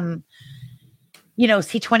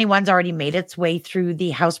 C21's already made its way through the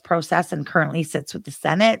House process and currently sits with the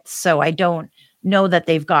Senate. So I don't know that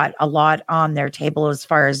they've got a lot on their table as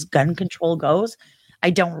far as gun control goes.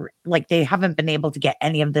 They haven't been able to get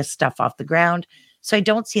any of this stuff off the ground. So I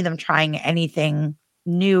don't see them trying anything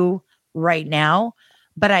new right now.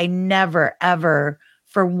 But I never, ever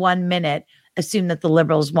for 1 minute assume that the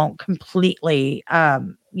Liberals won't completely,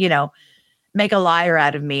 make a liar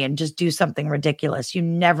out of me and just do something ridiculous. You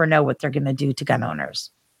never know what they're going to do to gun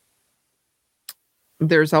owners.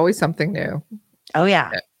 There's always something new. Oh,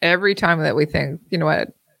 yeah. Every time that we think, you know what,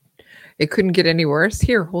 it couldn't get any worse.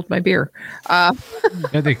 Here, hold my beer.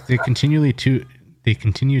 They continue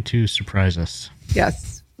to surprise us.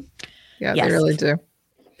 Yes. Yeah, Yes. they really do.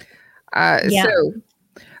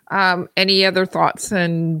 So, any other thoughts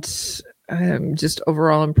and just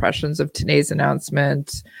overall impressions of today's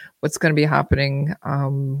announcement? What's going to be happening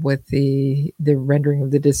with the rendering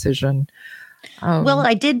of the decision? Well,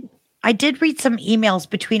 I did read some emails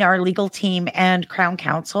between our legal team and Crown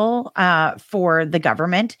Counsel for the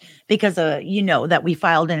government because that we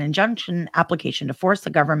filed an injunction application to force the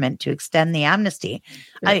government to extend the amnesty.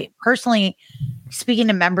 Yeah. I personally, speaking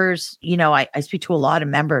to members, I speak to a lot of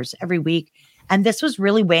members every week. And this was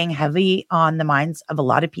really weighing heavy on the minds of a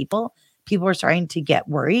lot of people. People are starting to get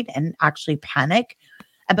worried and actually panic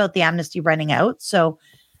about the amnesty running out. So,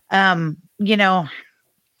 you know,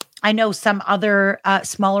 I know some other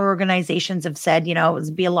smaller organizations have said, you know, it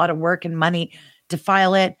would be a lot of work and money to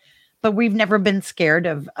file it, but we've never been scared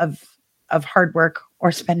of hard work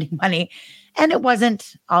or spending money. And it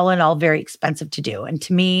wasn't all in all very expensive to do. And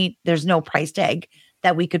to me, there's no price tag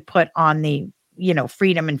that we could put on the, you know,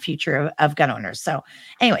 freedom and future of gun owners. So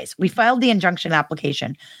anyways, we filed the injunction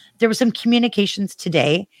application. There were some communications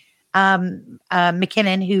today.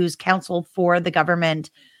 McKinnon, who's counsel for the government,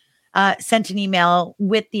 sent an email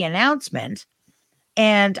with the announcement,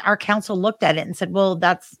 and our counsel looked at it and said, well,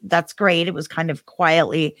 that's great. It was kind of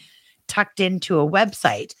quietly tucked into a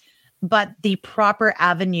website. But the proper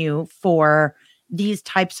avenue for these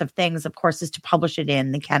types of things, of course, is to publish it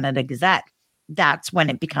in the Canada Gazette. That's when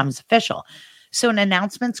it becomes official. So an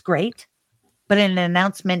announcement's great, but an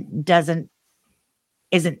announcement isn't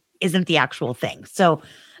the actual thing. So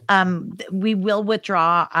we will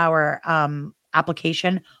withdraw our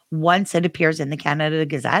application once it appears in the Canada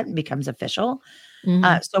Gazette and becomes official.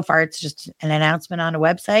 So far, it's just an announcement on a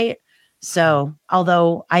website. So,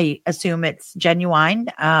 although I assume it's genuine,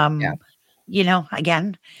 you know,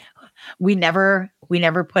 again, we never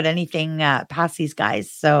put anything past these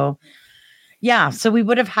guys. So, yeah, so we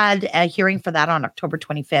would have had a hearing for that on October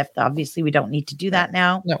 25th. Obviously, we don't need to do that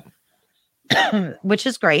now. No. Which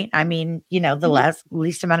is great. I mean, you know, the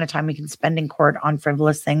least amount of time we can spend in court on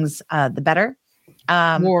frivolous things, the better.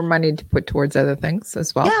 More money to put towards other things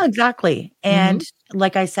as well. Yeah, exactly. And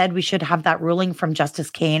like I said, we should have that ruling from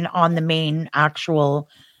Justice Kane on the main actual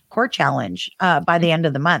court challenge by the end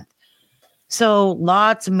of the month. So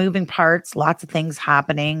lots of moving parts, lots of things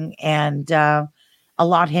happening, and a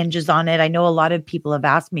lot hinges on it. I know a lot of people have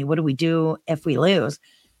asked me, what do we do if we lose?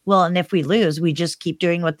 Well, and if we lose, we just keep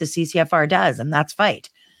doing what the CCFR does, and that's fight.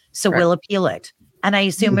 So we'll appeal it. And I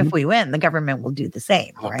assume if we win, the government will do the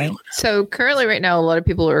same, right? So currently right now, a lot of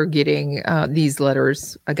people are getting these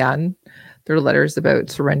letters again. They're letters about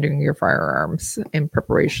surrendering your firearms in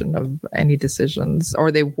preparation of any decisions,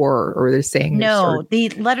 or they're saying. No, the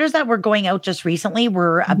letters that were going out just recently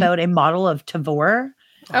were about a model of Tavor.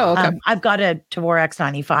 Oh, okay. I've got a Tavor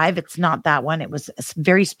X95. It's not that one. It was a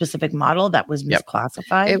very specific model that was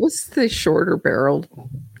misclassified. It was the shorter barreled,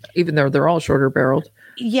 even though they're all shorter barreled.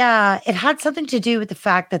 Yeah, it had something to do with the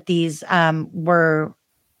fact that these were,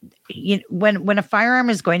 when a firearm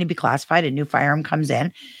is going to be classified, a new firearm comes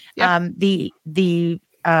in, the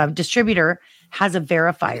distributor has a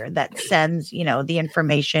verifier that sends, you know, the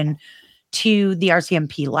information to the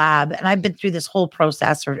RCMP lab. And I've been through this whole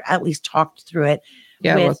process, or at least talked through it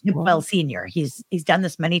with Well Senior. He's done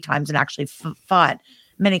this many times and actually fought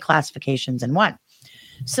many classifications in one.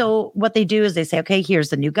 So what they do is they say, okay, here's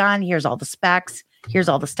the new gun, here's all the specs, here's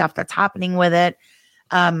all the stuff that's happening with it.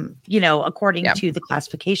 You know, according to the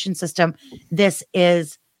classification system, this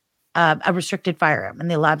is a restricted firearm. And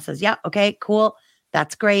the lab says, yeah, okay, cool.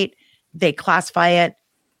 That's great. They classify it.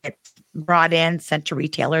 It's brought in, sent to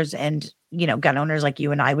retailers, and, you know, gun owners like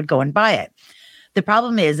you and I would go and buy it. The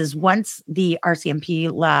problem is once the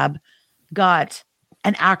RCMP lab got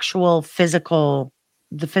an actual physical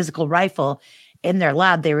rifle in their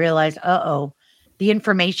lab, they realized, the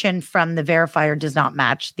information from the verifier does not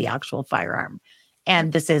match the actual firearm.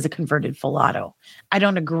 And this is a converted full auto. I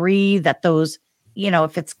don't agree that those, you know,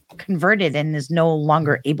 if it's converted and is no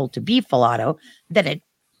longer able to be full auto, then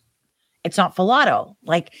it's not full auto.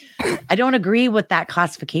 Like, I don't agree with that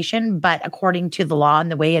classification, but according to the law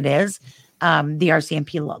and the way it is, the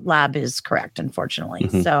RCMP lab is correct, unfortunately.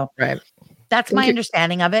 So that's my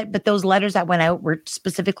understanding of it. But those letters that went out were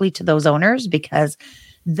specifically to those owners, because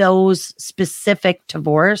those specific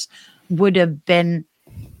Tavors would have been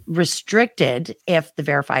restricted if the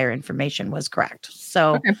verifier information was correct.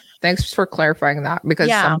 So thanks for clarifying that, because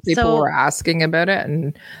some people were asking about it.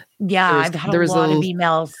 And I've had a lot of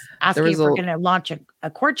emails asking if we're going to launch a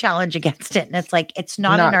court challenge against it. And it's like, it's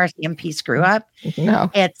not an RCMP screw up.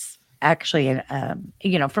 No, it's actually,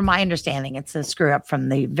 you know, from my understanding, it's a screw up from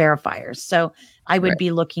the verifiers. So I would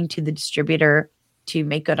be looking to the distributor to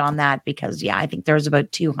make good on that, because I think there's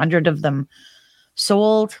about 200 of them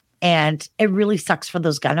sold, and it really sucks for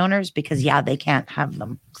those gun owners, because they can't have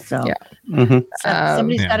them. So,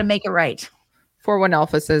 somebody's got to make it right. 41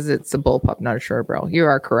 Alpha says it's a bullpup, not a short barrel. You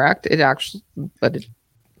are correct. It actually, but it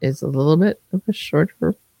is a little bit of a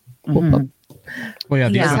shorter bullpup.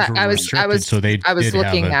 Well, these ones were I was restricted, so they I was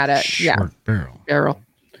looking at it. Short barrel.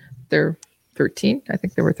 They're 13. I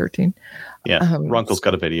think they were 13. Yeah, Runkle's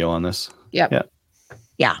got a video on this.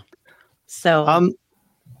 Yeah. So,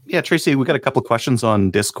 Tracey, we got a couple questions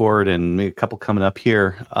on Discord and maybe a couple coming up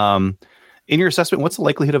here. In your assessment, what's the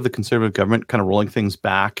likelihood of the Conservative government kind of rolling things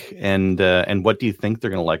back, and what do you think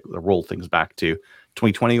they're going to roll things back to?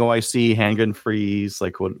 2020 OIC, handgun freeze,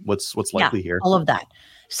 like what's likely here? All of that.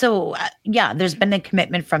 So there's been a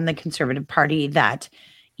commitment from the Conservative Party that,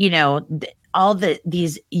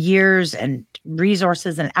 these years and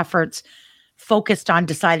resources and efforts focused on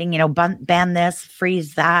deciding, ban this,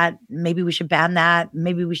 freeze that, maybe we should ban that,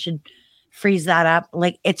 maybe we should freeze that up.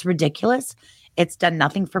 Like, it's ridiculous. It's done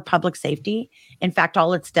nothing for public safety. In fact,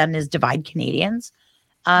 all it's done is divide Canadians.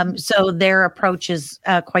 So their approach is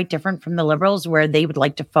quite different from the Liberals, where they would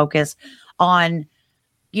like to focus on,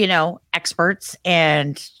 experts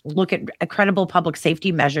and look at credible public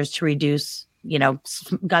safety measures to reduce,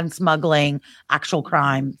 gun smuggling, actual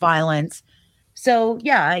crime, violence. So,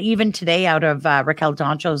 even today out of Raquel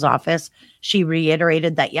Doncho's office, she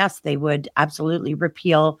reiterated that, yes, they would absolutely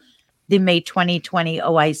repeal the May 2020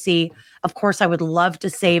 OIC. Of course, I would love to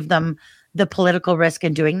save them the political risk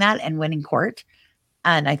in doing that and win in court.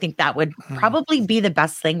 And I think that would probably be the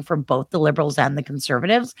best thing for both the Liberals and the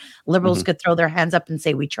Conservatives. Liberals could throw their hands up and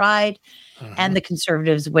say, we tried. And the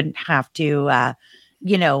Conservatives wouldn't have to,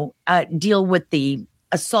 deal with the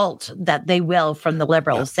assault that they will from the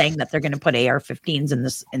Liberals saying that they're going to put AR-15s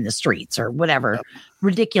in the streets or whatever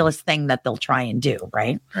ridiculous thing that they'll try and do.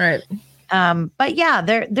 Right. Right. But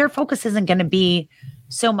their focus isn't going to be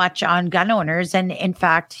so much on gun owners. And in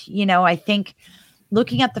fact, I think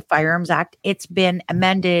looking at the Firearms Act, it's been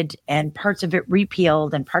amended and parts of it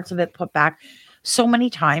repealed and parts of it put back so many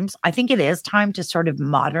times. I think it is time to sort of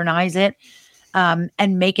modernize it and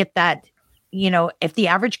make it that, if the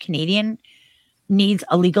average Canadian needs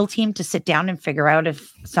a legal team to sit down and figure out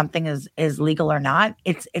if something is legal or not,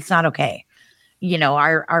 it's not okay.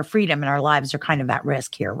 Our freedom and our lives are kind of at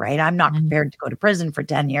risk here, right? I'm not prepared to go to prison for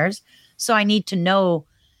 10 years. So I need to know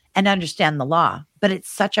and understand the law, but it's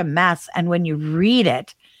such a mess. And when you read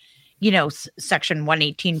it, section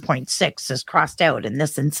 118.6 is crossed out and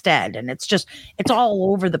this instead, and it's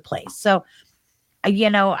all over the place. So,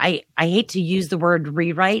 I hate to use the word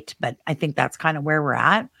rewrite, but I think that's kind of where we're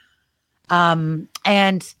at. At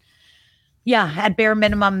bare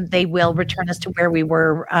minimum, they will return us to where we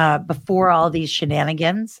were before all these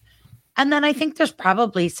shenanigans. And then I think there's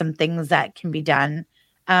probably some things that can be done,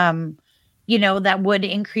 that would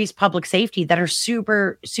increase public safety that are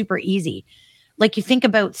super, super easy. Like, you think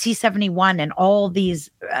about C-71 and all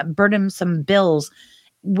these burdensome bills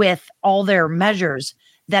with all their measures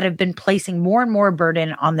that have been placing more and more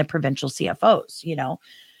burden on the provincial CFOs,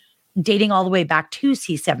 dating all the way back to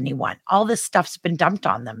C-71. All this stuff's been dumped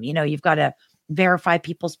on them. You've got to verify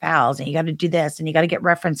people's PALs and you got to do this and you got to get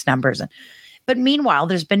reference numbers. But meanwhile,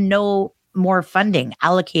 there's been no more funding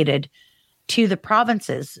allocated to the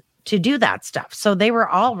provinces to do that stuff. So they were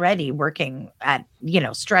already working at,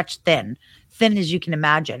 stretched thin as you can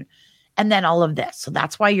imagine. And then all of this. So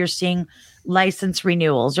that's why you're seeing license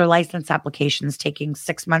renewals or license applications taking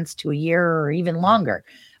 6 months to a year or even longer.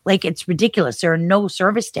 Like, it's ridiculous. There are no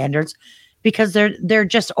service standards because they're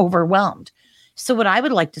just overwhelmed. So what I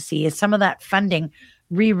would like to see is some of that funding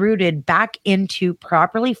rerouted back into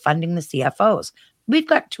properly funding the CFOs. We've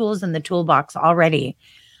got tools in the toolbox already,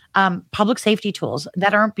 public safety tools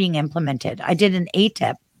that aren't being implemented. I did an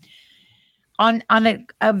ATIP on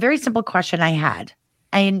a very simple question I had.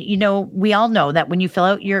 And, we all know that when you fill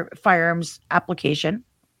out your firearms application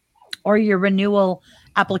or your renewal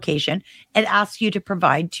application, it asks you to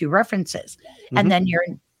provide 2 references. And then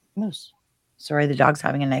sorry, the dog's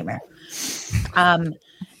having a nightmare.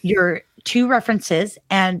 Your 2 references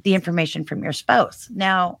and the information from your spouse.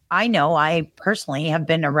 Now, I know I personally have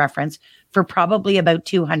been a reference for probably about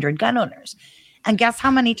 200 gun owners. And guess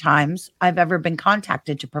how many times I've ever been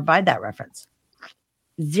contacted to provide that reference?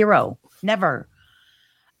 0. Never.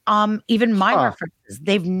 Even my references,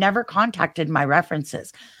 they've never contacted my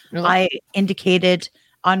references. Really? I indicated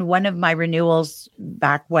on one of my renewals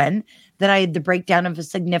back when that I had the breakdown of a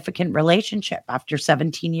significant relationship after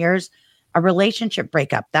 17 years, a relationship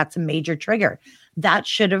breakup. That's a major trigger. That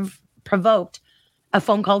should have provoked a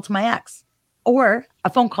phone call to my ex or a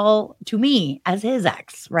phone call to me as his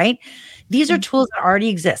ex, right? These are tools that already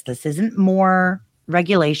exist. This isn't more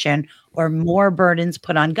regulation or more burdens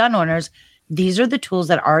put on gun owners. These are the tools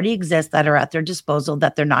that already exist that are at their disposal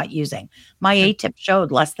that they're not using. My ATIP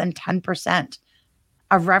showed less than 10%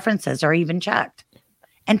 of references are even checked.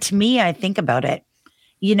 And to me, I think about it,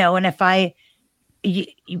 and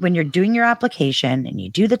when you're doing your application and you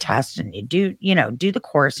do the test and you do the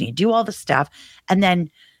course and you do all the stuff, and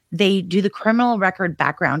then they do the criminal record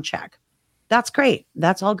background check. That's great.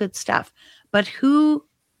 That's all good stuff. But who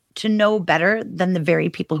to know better than the very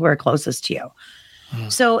people who are closest to you?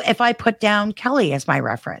 So if I put down Kelly as my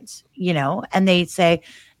reference, and they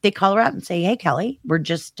call her up and say, hey, Kelly, we're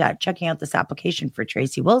just checking out this application for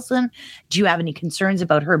Tracey Wilson. Do you have any concerns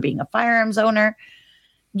about her being a firearms owner?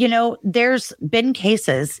 There's been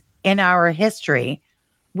cases in our history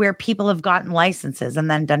where people have gotten licenses and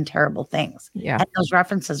then done terrible things. Yeah. And those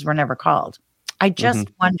references were never called. I just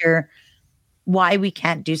wonder why we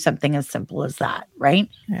can't do something as simple as that, right?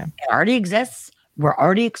 Yeah. It already exists. We're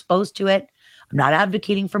already exposed to it. I'm not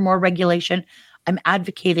advocating for more regulation. I'm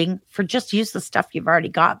advocating for just use the stuff you've already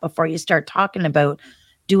got before you start talking about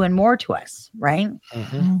doing more to us, right?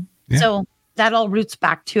 Yeah. So that all roots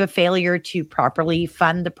back to a failure to properly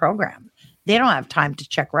fund the program. They don't have time to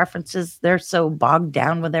check references. They're so bogged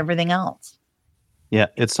down with everything else. Yeah,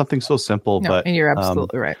 it's something so simple, but and you're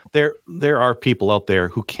absolutely right. There are people out there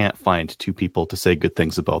who can't find two people to say good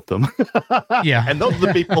things about them. Yeah. And those are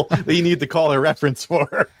the people that you need to call a reference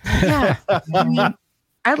for. Yeah. I mean,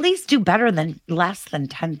 at least do better than less than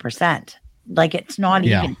 10%. Like it's not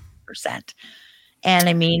even percent. And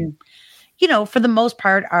I mean, for the most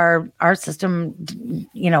part, our system,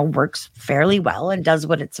 works fairly well and does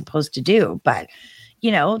what it's supposed to do. But,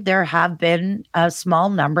 there have been a small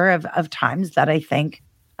number of times that I think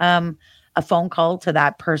a phone call to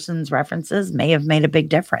that person's references may have made a big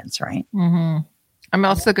difference, right? I'm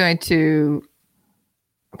also going to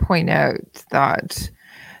point out that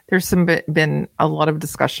there's been a lot of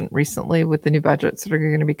discussion recently with the new budgets that are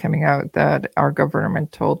going to be coming out that our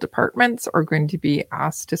governmental departments are going to be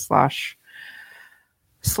asked to slash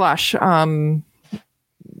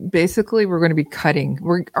basically we're going to be cutting.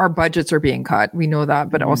 Our budgets are being cut. We know that,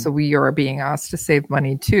 but also we are being asked to save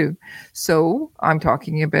money too. So I'm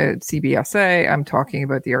talking about CBSA. I'm talking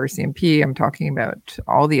about the RCMP. I'm talking about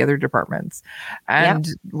all the other departments. And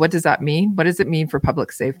what does that mean? What does it mean for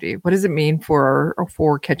public safety? What does it mean for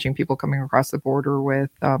catching people coming across the border with,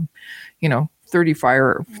 30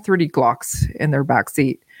 Glocks in their back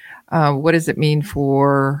seat? What does it mean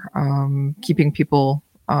for keeping people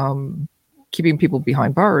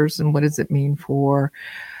behind bars, and what does it mean for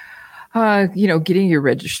getting your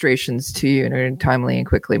registrations to you in a timely and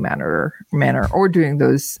quickly manner,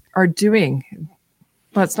 let's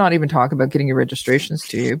not even talk about getting your registrations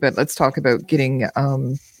to you, but let's talk about getting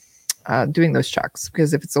doing those checks,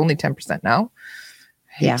 because if it's only 10% now,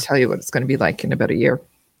 I can't tell you what it's going to be like in about a year.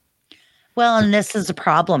 Well, and this is a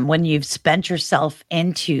problem when you've spent yourself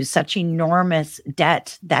into such enormous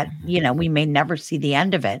debt that, we may never see the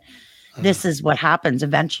end of it. This is what happens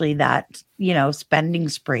eventually, that, spending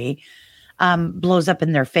spree blows up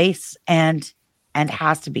in their face and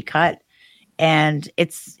has to be cut. And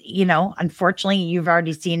it's, unfortunately, you've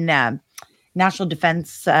already seen National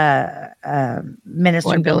Defense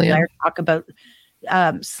Minister Bill Blair talk about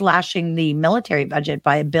slashing the military budget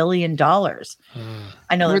by $1 billion.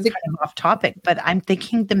 I know that's kind of off topic, but I'm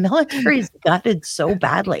thinking the military's gutted so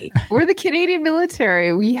badly. We're the Canadian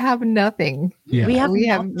military. We have nothing. Yeah. We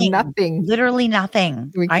have nothing. Literally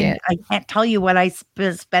nothing. I can't tell you what I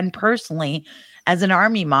spend personally as an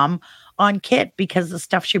Army mom on kit, because the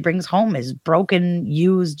stuff she brings home is broken,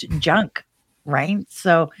 used junk, right?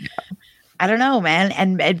 So I don't know, man.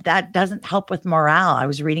 And that doesn't help with morale. I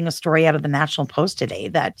was reading a story out of the National Post today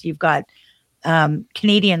that you've got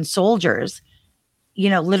Canadian soldiers,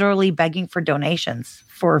 literally begging for donations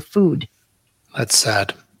for food. That's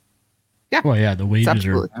sad. Yeah. Well, yeah, the wages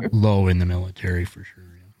are low in the military for sure.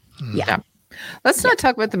 Yeah. Let's not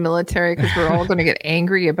talk about the military, because we're all going to get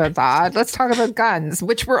angry about that. Let's talk about guns,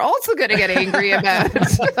 which we're also going to get angry about.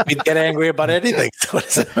 We'd get angry about anything.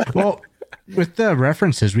 Well, with the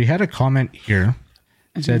references, we had a comment here.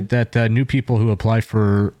 Said that new people who apply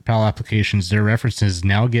for PAL applications, their references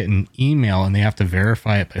now get an email and they have to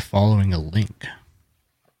verify it by following a link.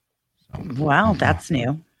 So, wow, that's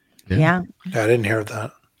new. Yeah. I didn't hear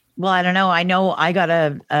that. Well, I don't know. I know I got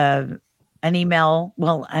an email.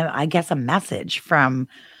 Well, I guess a message from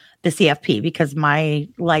the CFP, because my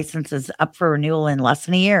license is up for renewal in less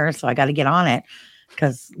than a year. So I got to get on it,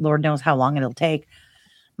 because Lord knows how long it'll take.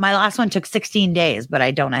 My last one took 16 days, but I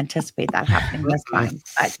don't anticipate that happening this time.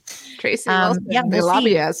 But, Tracey Wilson, they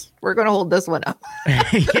lobby us. We're going to hold this one up.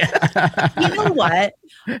 You know what?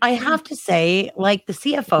 I have to say, like the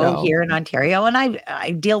CFO here in Ontario, and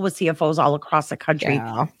I deal with CFOs all across the country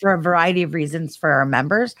for a variety of reasons for our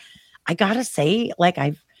members. I got to say,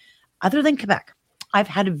 other than Quebec, I've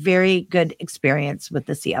had a very good experience with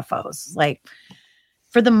the CFOs. Like,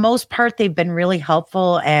 for the most part, they've been really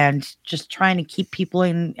helpful and just trying to keep people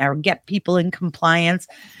in, or get people in compliance.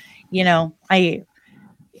 I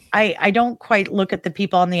don't quite look at the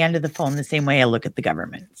people on the end of the phone the same way I look at the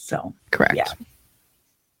government. So correct. Yeah.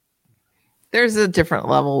 There's a different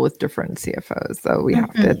level with different CFOs, though, we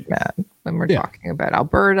have to admit, when we're talking about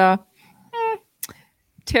Alberta.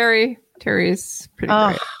 Terry's pretty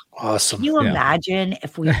great. Awesome. Can you imagine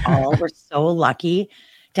if we all were so lucky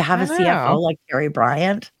to have a CFO like Terry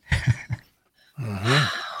Bryant?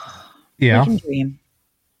 Yeah. We can dream.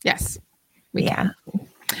 Yes, we can.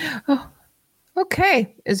 Oh,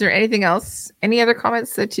 okay. Is there anything else? Any other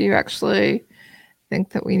comments that you actually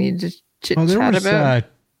think that we need to chit chat about?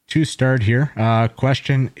 To start here,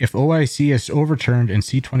 question: if OIC is overturned and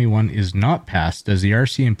C21 is not passed, does the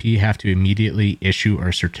RCMP have to immediately issue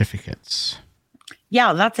our certificates?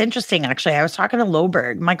 Yeah, that's interesting. Actually, I was talking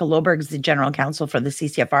to Michael Loberg's the general counsel for the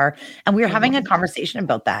CCFR, and we were having a conversation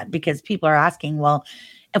about that because people are asking, well,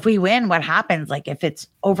 if we win, what happens? Like, if it's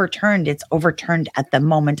overturned at the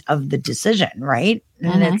moment of the decision, right?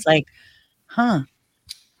 And it's like,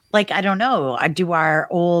 like, I don't know. Do our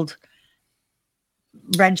old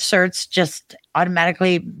reg certs just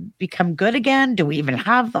automatically become good again? Do we even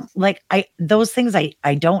have them? Like, those things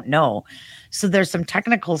I don't know. So there's some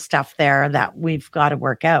technical stuff there that we've got to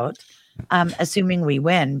work out, assuming we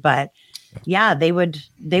win. But yeah, they would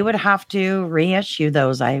have to reissue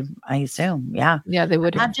those, I assume. Yeah. Yeah, they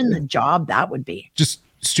would. Imagine the job that would be. Just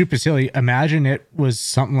stupid silly. Imagine it was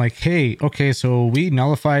something like, hey, okay, so we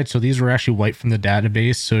nullified, so these were actually wiped from the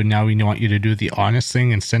database, so now we want you to do the honest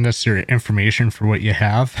thing and send us your information for what you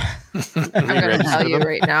have. I'm going to tell you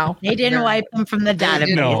right now. They didn't wipe them from the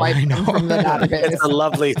database. No, I know. From the database. It's a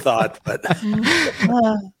lovely thought, but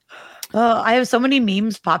I have so many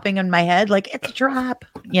memes popping in my head, like, it's a trap,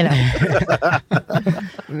 you know.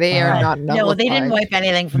 They are not nullified. No, they didn't wipe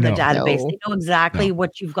anything from the database. No. They know exactly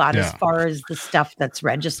what you've got as far as the stuff that's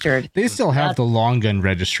registered. They still have the long gun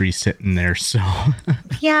registry sitting there, so.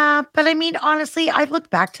 Yeah, but I mean, honestly, I look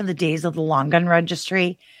back to the days of the long gun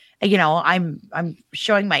registry. You know, I'm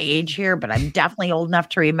showing my age here, but I'm definitely old enough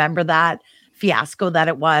to remember that fiasco that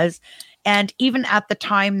it was. And even at the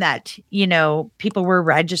time that, you know, people were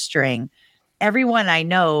registering, everyone I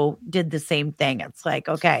know did the same thing. It's like,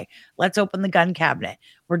 okay, let's open the gun cabinet.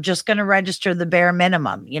 We're just going to register the bare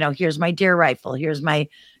minimum. You know, here's my deer rifle. Here's my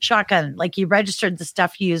shotgun. Like, you registered the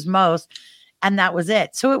stuff you use most, and that was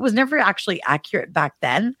it. So it was never actually accurate back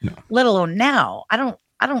then, let alone now. I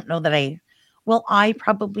don't know that I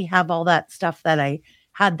probably have all that stuff that I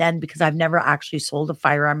had then because I've never actually sold a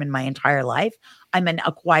firearm in my entire life. I'm an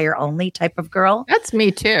acquire only type of girl. That's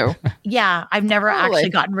me too. Yeah, I've never actually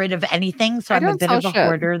gotten rid of anything, so I'm a bit of a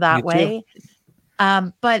hoarder that way.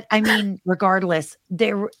 But I mean, regardless,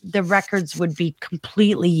 the records would be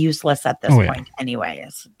completely useless at this point,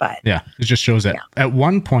 anyways. But yeah, it just shows that at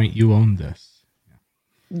one point you owned this.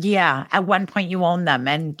 Yeah, at one point you own them.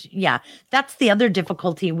 And yeah, that's the other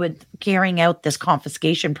difficulty with carrying out this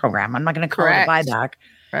confiscation program. I'm not going to call it a buyback,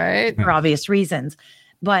 right? For obvious reasons.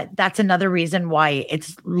 But that's another reason why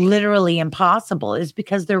it's literally impossible, is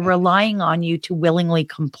because they're relying on you to willingly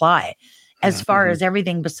comply. As far as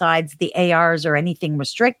everything besides the ARs or anything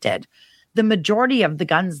restricted, the majority of the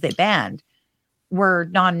guns they banned were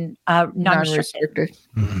non-restricted.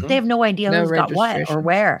 They have no idea who's got what or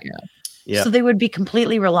where. Yeah. So they would be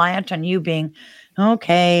completely reliant on you being,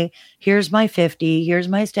 okay, here's my 50, here's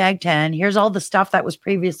my Stag 10, here's all the stuff that was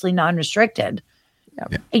previously non-restricted.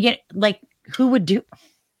 Again, like, who would do?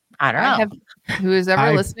 I don't know. Who is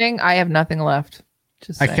ever listening? I have nothing left.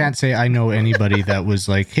 I can't say I know anybody that was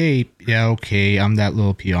like, hey, yeah, okay, I'm that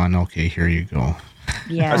little peon. Okay, here you go.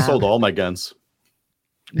 Yeah. I sold all my guns.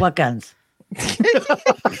 What guns?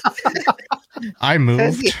 I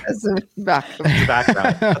moved.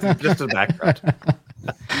 Background. Just a background.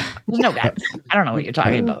 No guns. I don't know what you're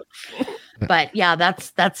talking about. But yeah,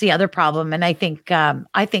 that's the other problem. And I think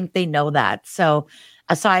they know that. So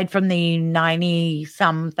aside from the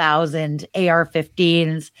 90-some thousand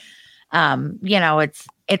AR-15s, you know,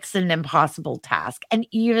 it's an impossible task. And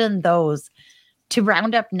even those, to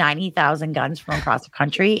round up 90,000 guns from across the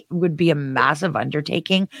country would be a massive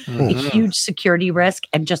undertaking, a huge security risk,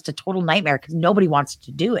 and just a total nightmare because nobody wants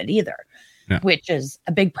to do it either, which is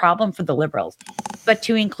a big problem for the Liberals. But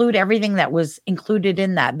to include everything that was included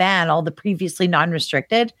in that ban, all the previously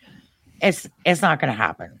non-restricted, it's not going to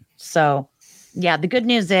happen. So, yeah, the good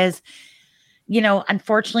news is, you know,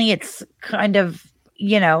 unfortunately, it's kind of,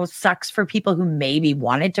 you know, sucks for people who maybe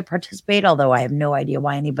wanted to participate, although I have no idea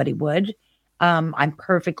why anybody would. I'm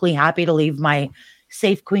perfectly happy to leave my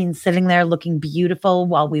Safe Queen sitting there looking beautiful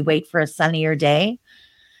while we wait for a sunnier day.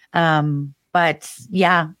 But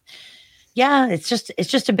yeah, it's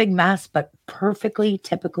just a big mess, but perfectly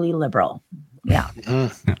typically Liberal. Yeah.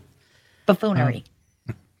 Buffoonery.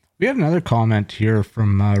 We have another comment here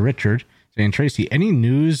from Richard saying, Tracey, any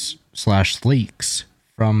news leaks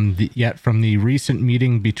from the recent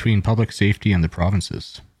meeting between public safety and the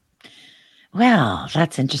provinces. Well,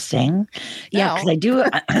 that's interesting. Yeah,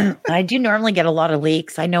 because I do normally get a lot of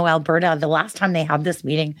leaks. I know Alberta, the last time they had this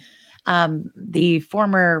meeting, the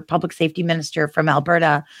former public safety minister from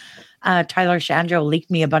Alberta, Tyler Shandro,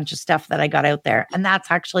 leaked me a bunch of stuff that I got out there. And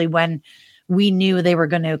that's actually when we knew they were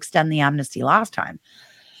going to extend the amnesty last time.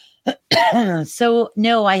 So,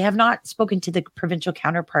 no, I have not spoken to the provincial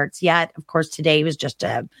counterparts yet. Of course, today was just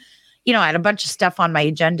I had a bunch of stuff on my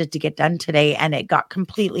agenda to get done today, and it got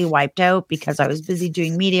completely wiped out because I was busy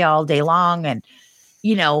doing media all day long, and,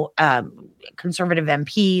 conservative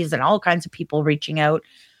MPs and all kinds of people reaching out,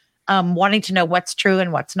 wanting to know what's true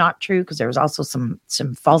and what's not true, because there was also some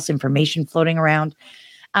false information floating around,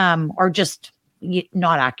 or just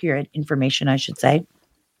not accurate information, I should say.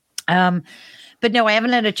 But no, I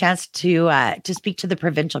haven't had a chance to speak to the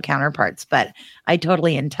provincial counterparts, but I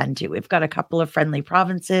totally intend to. We've got a couple of friendly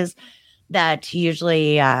provinces that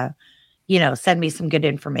usually, send me some good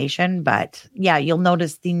information. But yeah, you'll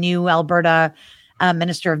notice the new Alberta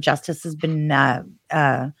Minister of Justice has been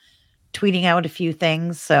tweeting out a few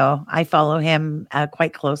things. So I follow him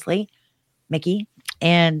quite closely, Mickey.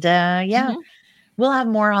 And we'll have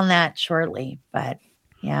more on that shortly. But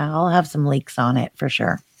yeah, I'll have some leaks on it for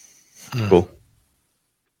sure. Cool.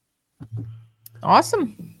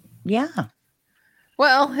 Awesome. Yeah.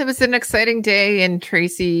 Well, it was an exciting day in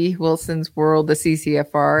Tracey Wilson's world, the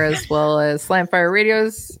CCFR, as well as Slamfire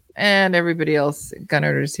Radios and everybody else, gun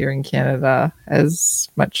owners here in Canada. As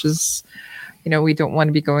much as, we don't want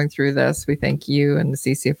to be going through this, we thank you and the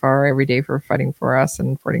CCFR every day for fighting for us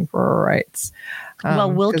and fighting for our rights.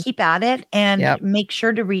 Well, we'll keep at it and make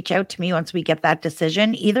sure to reach out to me once we get that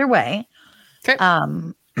decision. Either way.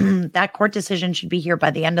 Okay. That court decision should be here by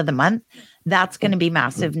the end of the month. That's going to be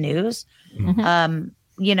massive news.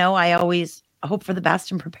 Mm-hmm. I always hope for the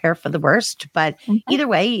best and prepare for the worst. But either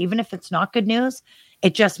way, even if it's not good news,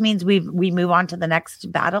 it just means we move on to the next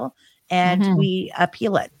battle and we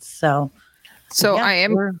appeal it. So I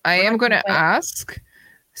am going to ask.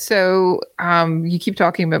 So you keep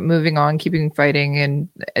talking about moving on, keeping fighting, and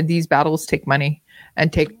these battles take money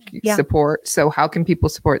and take support. So how can people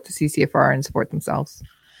support the CCFR and support themselves?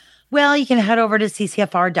 Well, you can head over to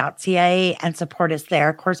ccfr.ca and support us there.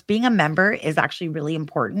 Of course, being a member is actually really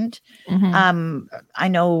important. I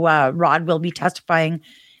know Rod will be testifying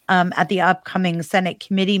at the upcoming Senate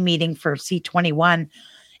committee meeting for C21.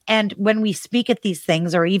 And when we speak at these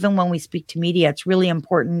things, or even when we speak to media, it's really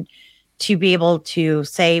important to be able to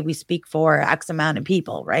say we speak for X amount of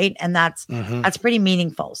people, right? And that's pretty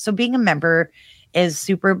meaningful. So being a member is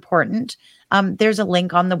super important. There's a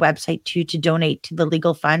link on the website too to donate to the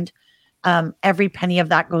legal fund. Every penny of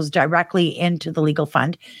that goes directly into the legal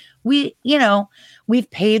fund. We've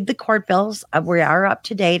paid the court bills. We are up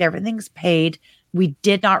to date. Everything's paid. We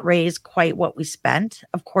did not raise quite what we spent.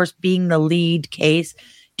 Of course, being the lead case,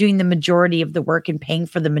 doing the majority of the work and paying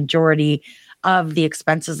for the majority of the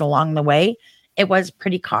expenses along the way, it was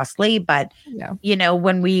pretty costly. But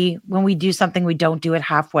when we do something, we don't do it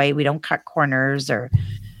halfway. We don't cut corners or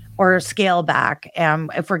scale back.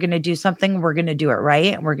 If we're going to do something, we're going to do it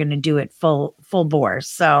right, and we're going to do it full bore.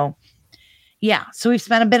 So so we've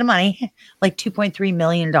spent a bit of money, like $2.3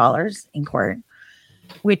 million in court,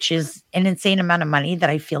 which is an insane amount of money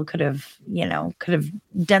that I feel could have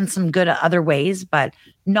done some good other ways, but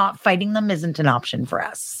not fighting them isn't an option for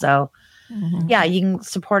us. So you can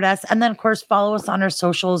support us. And then of course, follow us on our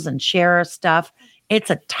socials and share our stuff.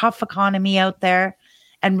 It's a tough economy out there.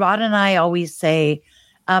 And Rod and I always say,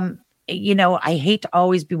 I hate to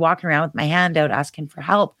always be walking around with my hand out asking for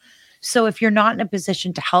help. So if you're not in a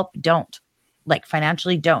position to help, don't. Like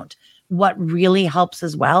financially, don't. What really helps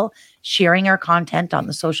as well, sharing our content on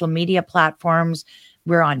the social media platforms.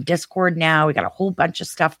 We're on Discord now. We got a whole bunch of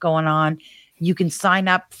stuff going on. You can sign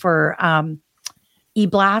up for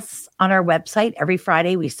e-blasts on our website. Every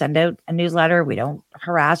Friday, we send out a newsletter. We don't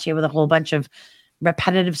harass you with a whole bunch of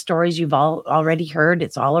repetitive stories you've already heard.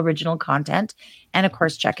 It's all original content. And of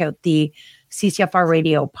course, check out the CCFR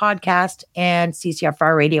Radio podcast and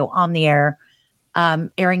CCFR Radio on the air,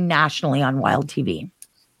 airing nationally on Wild TV.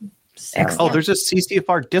 So, there's a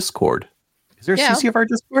CCFR Discord. Is there a CCFR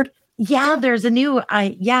Discord? Yeah, there's a new.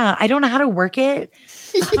 I don't know how to work it.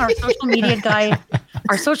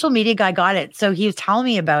 Our social media guy got it, so he was telling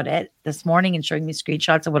me about it this morning and showing me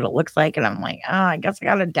screenshots of what it looks like, and I'm like, I guess I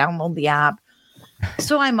got to download the app.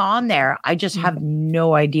 So I'm on there. I just have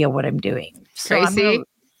no idea what I'm doing. So Tracey,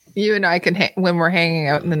 you and I can when we're hanging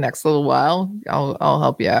out in the next little while, I'll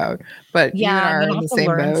help you out. But you and I are in the same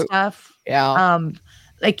boat. Stuff. Yeah.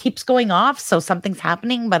 it keeps going off, so something's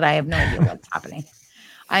happening, but I have no idea what's happening.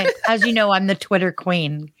 As you know, I'm the Twitter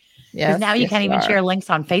queen. Yes, Now you can't even are. share links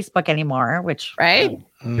on Facebook anymore, which Right?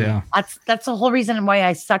 Yeah. that's the whole reason why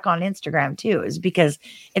I suck on Instagram too, is because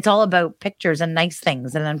it's all about pictures and nice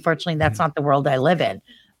things. And unfortunately, that's not the world I live in.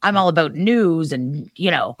 I'm all about news and,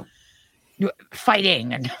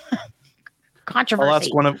 fighting and controversy. I'll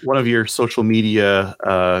ask one of your social media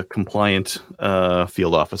compliant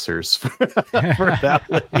field officers for that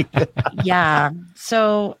link. Yeah.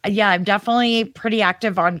 So I'm definitely pretty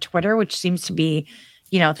active on Twitter, which seems to be,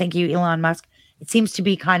 thank you, Elon Musk. It seems to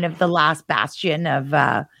be kind of the last bastion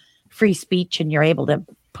of free speech, and you're able to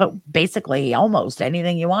put basically almost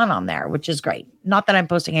anything you want on there, which is great. Not that I'm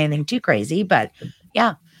posting anything too crazy, but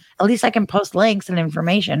yeah, at least I can post links and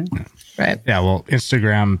information. Right. Yeah. Well,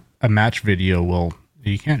 Instagram, a match video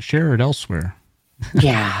you can't share it elsewhere.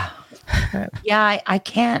 Yeah. Yeah. I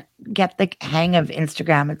can't get the hang of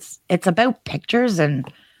Instagram. It's about pictures,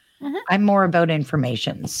 and I'm more about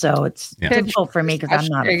information. So it's difficult for me because I'm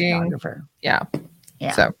not a photographer. Yeah.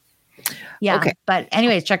 Yeah. So, yeah. Okay. But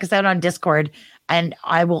anyways, check us out on Discord, and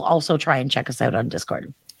I will also try and check us out on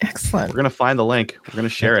Discord. excellent. We're gonna find the link. We're gonna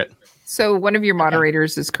share it. So one of your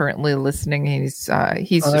moderators is currently listening. He's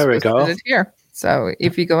just there we posted go. it here. So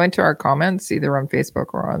if you go into our comments, either on Facebook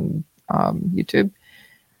or on YouTube,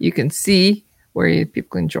 you can see where people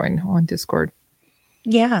can join on Discord.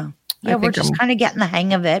 Yeah. Yeah, we're think just kind of getting the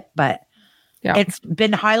hang of it, but Yeah. it's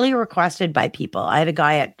been highly requested by people. I had a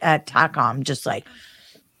guy at TACOM just like,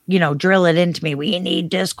 drill it into me. We need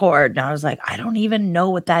Discord. And I was like, I don't even know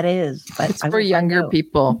what that is. But It's I for will find younger out.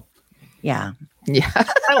 people. Yeah. Yeah.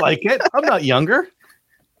 I like it. I'm not younger.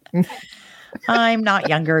 I'm not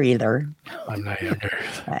younger either. I'm not younger.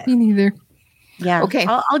 But Me neither. yeah. Okay.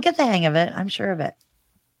 I'll get the hang of it. I'm sure of it.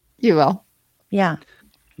 You will. Yeah.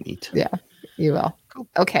 Neat. Yeah, you will.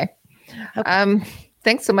 Okay.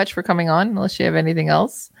 Thanks so much for coming on, unless you have anything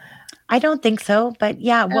else. I don't think so, but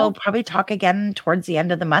yeah, we'll probably talk again towards the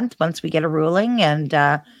end of the month once we get a ruling, and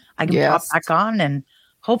I can pop back on, and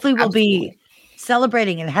hopefully we'll be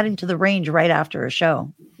celebrating and heading to the range right after a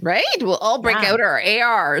show. Right? We'll all break out our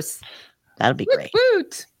ARs. That'll be great.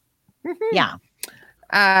 Woot. Yeah.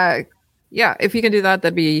 Yeah, if you can do that,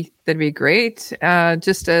 that'd be great.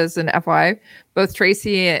 Just as an FYI, both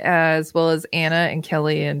Tracey as well as Anna and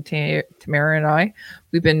Kelly and Tamara and I,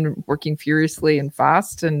 we've been working furiously and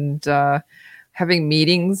fast and having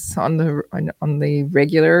meetings on the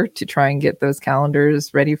regular to try and get those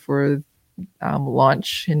calendars ready for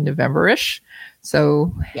launch in November-ish.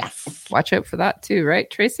 So yes, watch out for that too, right,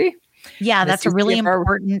 Tracey? Yeah, that's a really CFR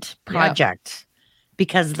important project.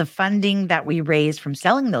 Because the funding that we raise from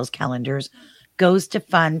selling those calendars goes to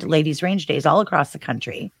fund ladies' range days all across the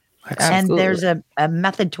country. And there's a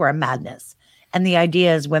method to our madness. And the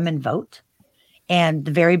idea is women vote. And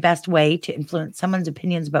the very best way to influence someone's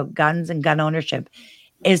opinions about guns and gun ownership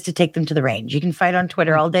is to take them to the range. You can fight on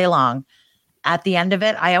Twitter all day long. At the end of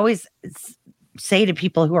it, I always say to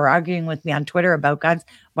people who are arguing with me on Twitter about guns,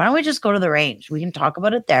 why don't we just go to the range? We can talk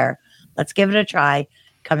about it there. Let's give it a try.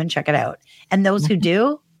 Come and check it out. And those who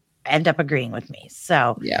do end up agreeing with me.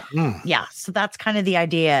 So yeah. So that's kind of the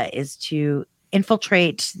idea, is to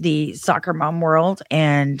infiltrate the soccer mom world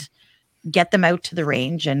and get them out to the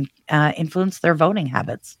range and influence their voting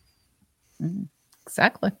habits.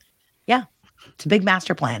 Exactly. Yeah. It's a big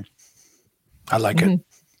master plan. I like it.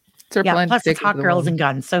 Yeah. Plus it's hot girls and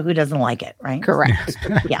guns. So who doesn't like it? Right. Correct.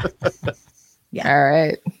 Yeah. All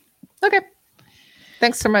right. Okay.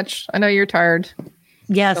 Thanks so much. I know you're tired.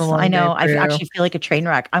 Yes, I know. I day for you. actually feel like a train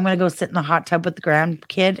wreck. I'm going to go sit in the hot tub with the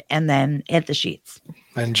grandkid and then hit the sheets.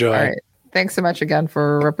 Enjoy. All right. Thanks so much again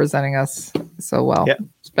for representing us so well. Yeah.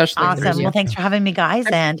 Especially Awesome. Well, thanks for having me, guys,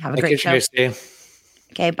 and have a great show. Tracy.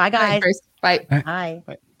 Okay, bye, guys. Bye. Bye.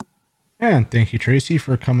 And thank you, Tracey,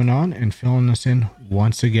 for coming on and filling us in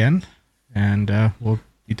once again. And we'll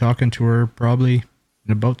be talking to her probably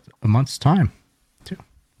in about a month's time, too,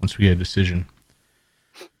 once we get a decision.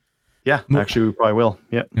 Yeah, actually, we probably will.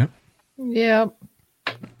 Yep. Yep.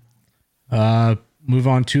 Move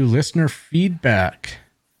on to listener feedback.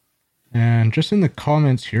 And just in the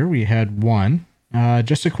comments here, we had one.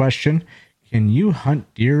 Just a question. Can you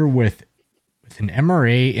hunt deer with an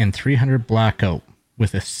MRA in 300 blackout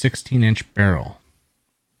with a 16-inch barrel?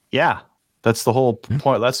 Yeah, that's the whole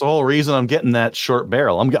point. That's the whole reason I'm getting that short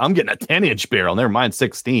barrel. I'm getting a 10-inch barrel. Never mind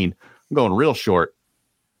 16. I'm going real short.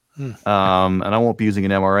 And I won't be using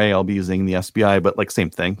an MRA. I'll be using the SBI, but like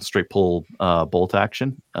same thing, straight pull bolt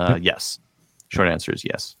action. Yes. Short answer is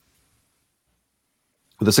yes.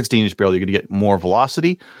 With a 16-inch barrel, you're going to get more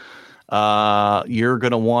velocity. you're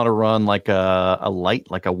going to want to run like a light,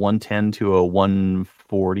 like a 110 to a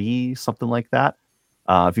 140, something like that.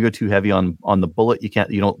 If you go too heavy on the bullet,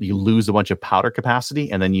 you lose a bunch of powder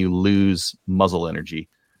capacity, and then you lose muzzle energy.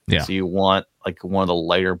 Yeah. So you want like one of the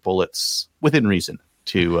lighter bullets within reason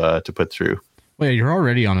to put through. Well, yeah, you're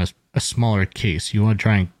already on a smaller case. You want to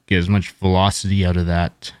try and get as much velocity out of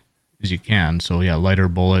that as you can. So yeah, lighter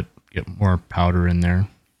bullet, get more powder in there.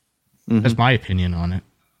 Mm-hmm. That's my opinion on it.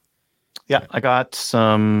 Yeah, I got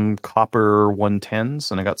some copper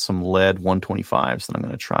 110s and I got some lead 125s that I'm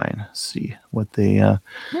going to try and see what they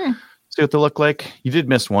see what they look like. You did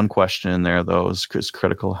miss one question in there though. It's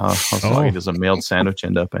critical. How soggy does a mailed sandwich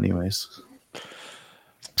end up, anyways?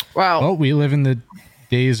 Wow. Well, we live in the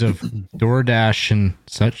days of DoorDash and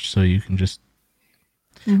such, so you can just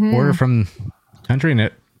order from the country and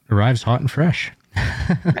it arrives hot and fresh.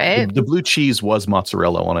 Right? The blue cheese was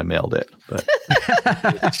mozzarella when I mailed it, but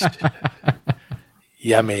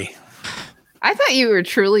Yummy. I thought you were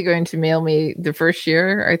truly going to mail me the first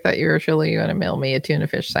year. I thought you were truly going to mail me a tuna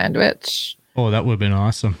fish sandwich Oh, that would have been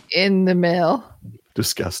awesome. in the mail.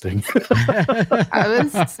 disgusting. I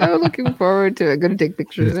was so looking forward to it. Going to take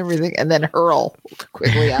pictures and everything, and then hurl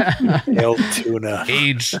quickly up. Mailed tuna.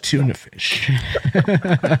 Aged tuna fish.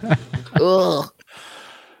 Ugh.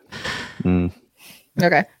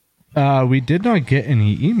 Okay. We did not get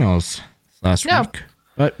any emails last week,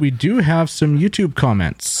 but we do have some YouTube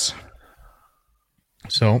comments.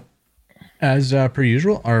 So, as per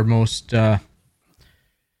usual, our most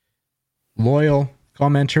loyal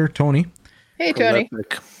commenter, Tony. Hey, Tony.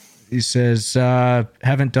 He says,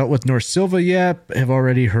 haven't dealt with North Silva yet, but have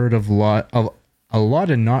already heard of a lot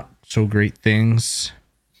of not so great things.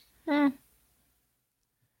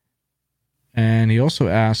 And he also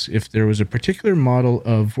asks if there was a particular model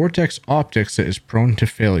of Vortex optics that is prone to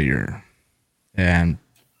failure. And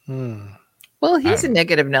Well, he's a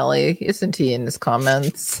negative Nelly, isn't he, in his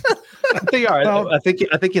comments? They are. Well, I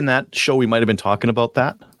think in that show we might have been talking about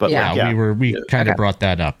that, but Yeah. we kind of brought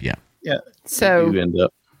that up. Yeah. Yeah. So You end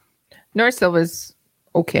up. North Silva's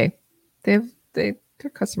okay. Their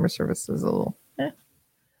customer service is a little,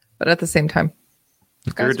 but at the same time,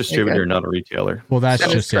 They're a distributor, not a retailer. Well, that's That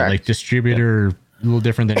is just it. correct. Like distributor, a little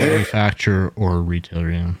different than manufacturer or retailer.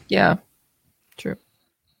 Yeah. Yeah, true.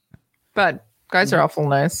 But guys are awful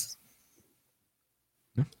nice.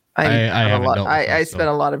 I haven't dealt with I them, spent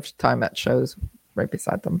a lot of time at shows right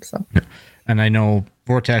beside them. So And I know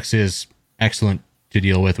Vortex is excellent to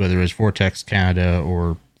deal with, whether it's Vortex Canada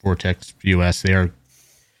or Vortex US. They are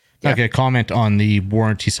not going to comment on the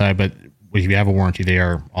warranty side, but if you have a warranty, they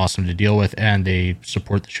are awesome to deal with, and they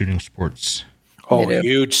support the shooting sports. Oh, They do.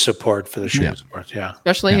 huge support for the shooting sports. Yeah.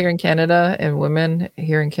 especially here in Canada and women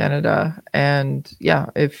here in Canada, and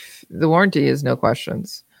if the warranty is no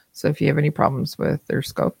questions. So if you have any problems with their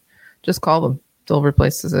scope, just call them. They'll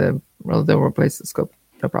replace the scope,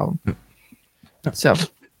 no problem. So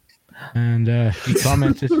And he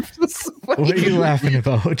commented, "What are you laughing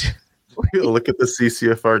about?" Look at the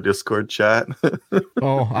CCFR Discord chat.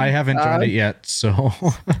 Oh, I haven't joined it yet, so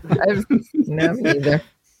no, me either.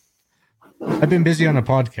 I've been busy on a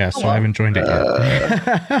podcast, so I haven't joined it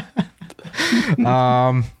yet.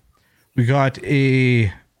 We got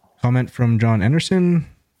a comment from John Anderson.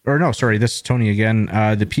 Or no, sorry, this is Tony again.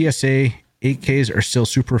 The PSA 8Ks are still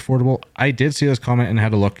super affordable. I did see this comment and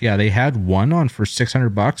had a look. Yeah, they had one on for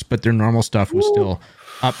 $600, but their normal stuff was still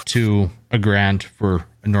up to $1,000 for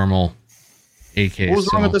a normal AK. What was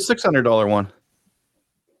wrong with the $600 one?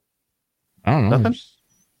 I don't know. Nothing?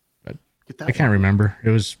 I can't remember. It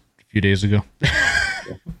was a few days ago.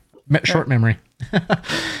 Short memory.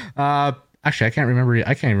 Actually, I can't remember.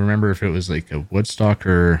 I can't even remember if it was like a Woodstock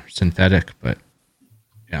or synthetic, but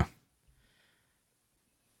yeah.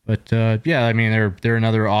 But yeah, I mean, they're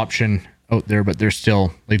another option out there, but they're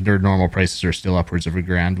still like their normal prices are still upwards of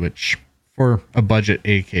 $1,000, which for a budget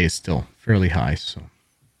AK is still fairly high. So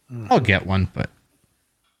I'll get one, but.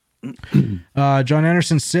 John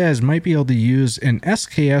Anderson says might be able to use an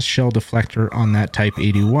SKS shell deflector on that Type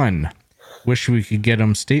 81. Wish we could get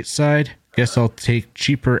them stateside. Guess I'll take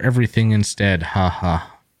cheaper everything instead. Haha.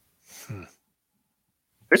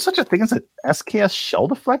 There's such a thing as an SKS shell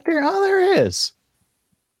deflector? Oh, there is.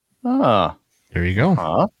 There you go.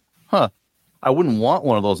 Huh. I wouldn't want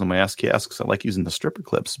one of those on my SKS because I like using the stripper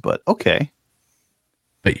clips, but okay.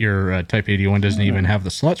 But your Type 81 doesn't even have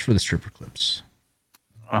the slots for the stripper clips.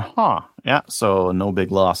 Yeah, so no big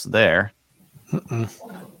loss there.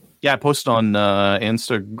 Yeah, I posted on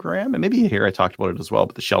Instagram, and maybe here I talked about it as well,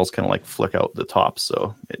 but the shells kind of like flick out the top,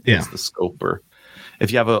 so it hits the scope. Or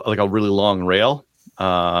if you have a really long rail,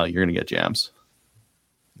 you're going to get jams.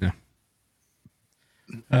 Yeah.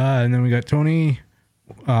 And then we got Tony.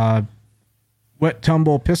 Wet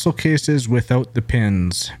tumble pistol cases without the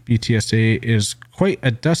pins. BTSA is quite a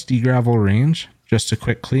dusty gravel range. Just a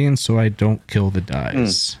quick clean so I don't kill the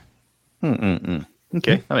dies. Okay,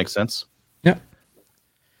 that makes sense. Yep.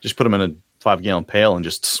 Just put them in a 5-gallon pail and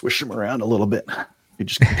just swish them around a little bit. You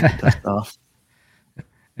just get the dust off.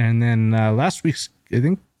 And then last week's, I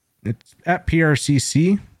think it's at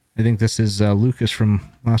PRCC. I think this is Lucas from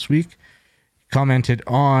last week. Commented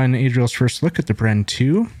on Adriel's first look at the Bren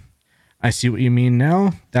 2. I see what you mean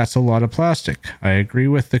now. That's a lot of plastic. I agree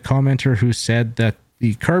with the commenter who said that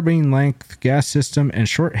the carbine length gas system and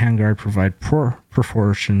short handguard provide poor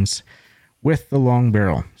proportions with the long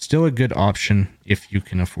barrel. Still a good option if you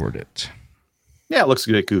can afford it. Yeah, it looks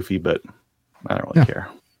a bit goofy, but I don't really care.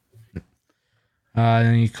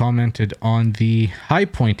 And he commented on the High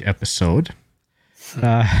Point episode,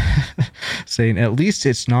 saying, at least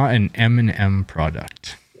it's not an M&M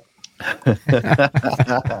product.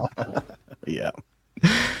 Yeah.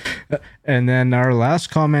 And then our last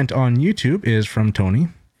comment on YouTube is from Tony,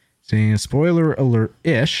 saying, spoiler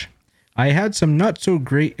alert-ish, I had some not so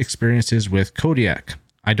great experiences with Kodiak.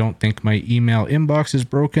 I don't think my email inbox is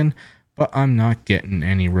broken, but I'm not getting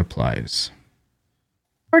any replies.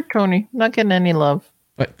 Poor Tony, not getting any love.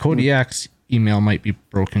 But Kodiak's email might be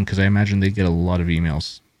broken because I imagine they get a lot of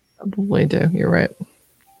emails. Probably do. You're right.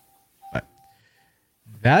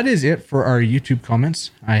 That is it for our YouTube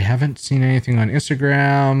comments. I haven't seen anything on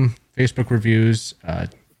Instagram, Facebook reviews,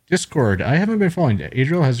 Discord. I haven't been following it.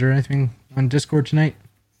 Adriel, has there anything on Discord tonight?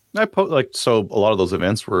 So a lot of those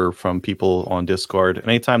events were from people on Discord.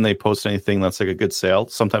 Anytime they post anything that's like a good sale,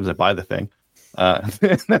 sometimes I buy the thing. And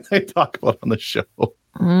then they talk about it on the show.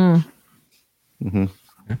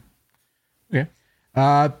 Okay.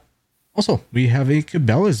 Also, we have a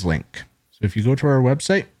Cabela's link. So if you go to our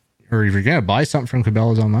website, or if you're going to buy something from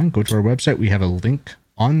Cabela's online, go to our website. We have a link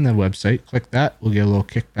on the website. Click that. We'll get a little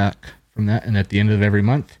kickback from that. And at the end of every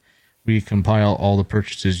month, we compile all the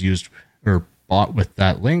purchases used or bought with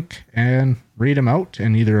that link and read them out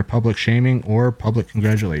in either a public shaming or public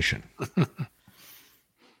congratulation.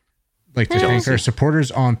 Like to thank our supporters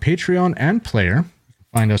on Patreon and Player. You can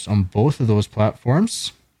find us on both of those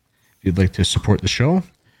platforms if you'd like to support the show.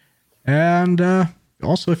 And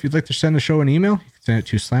also, if you'd like to send the show an email, you can send it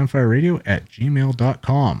to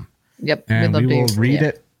slamfireradio@gmail.com. Yep. And we will read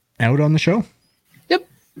it out on the show. Yep.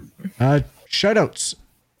 Shoutouts.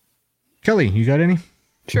 Kelly, you got any?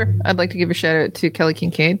 Sure. I'd like to give a shout out to Kelly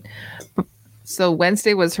Kincaid. So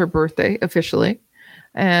Wednesday was her birthday officially.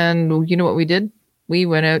 And you know what we did? We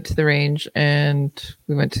went out to the range and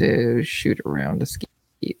we went to shoot around a ski.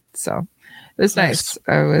 So it was nice.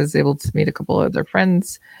 I was able to meet a couple of other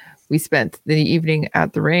friends. We spent the evening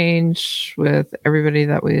at the range with everybody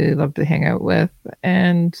that we love to hang out with,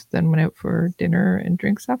 and then went out for dinner and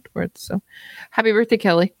drinks afterwards. So happy birthday,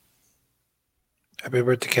 Kelly. Happy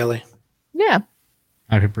birthday, Kelly. Yeah.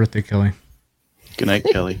 Happy birthday, Kelly. Good night,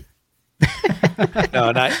 Kelly.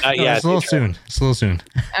 No, not yet. It's a little soon.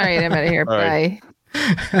 All right, I'm out of here. Bye.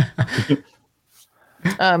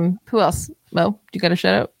 Who else? Mo, you got a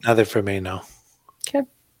shout out? Nothing for me, no. Okay.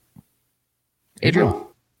 Adriel.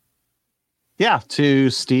 Yeah, to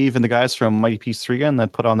Steve and the guys from Mighty Peace 3 Gun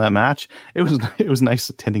that put on that match. It was nice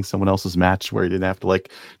attending someone else's match where you didn't have to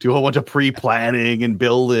do a whole bunch of pre-planning and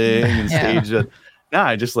building and stage it. No,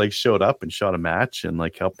 I just showed up and shot a match and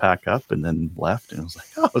helped pack up and then left. And I was like,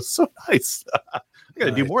 oh, it's so nice. I got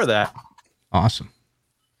to do more of that. Awesome.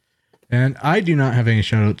 And I do not have any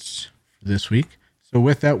shout outs for this week. So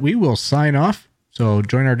with that, we will sign off. So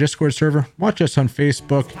join our Discord server, watch us on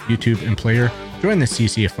Facebook, YouTube, and Player. Join the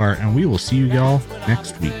CCFR, and we will see you all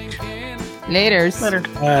next week. Later. All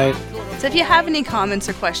right. So if you have any comments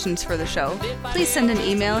or questions for the show, please send an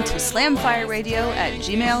email to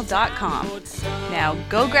slamfireradio@gmail.com. Now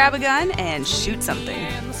go grab a gun and shoot something.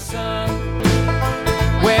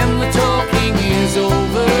 When the talking is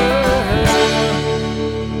over,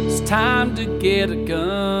 it's time to get a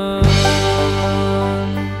gun.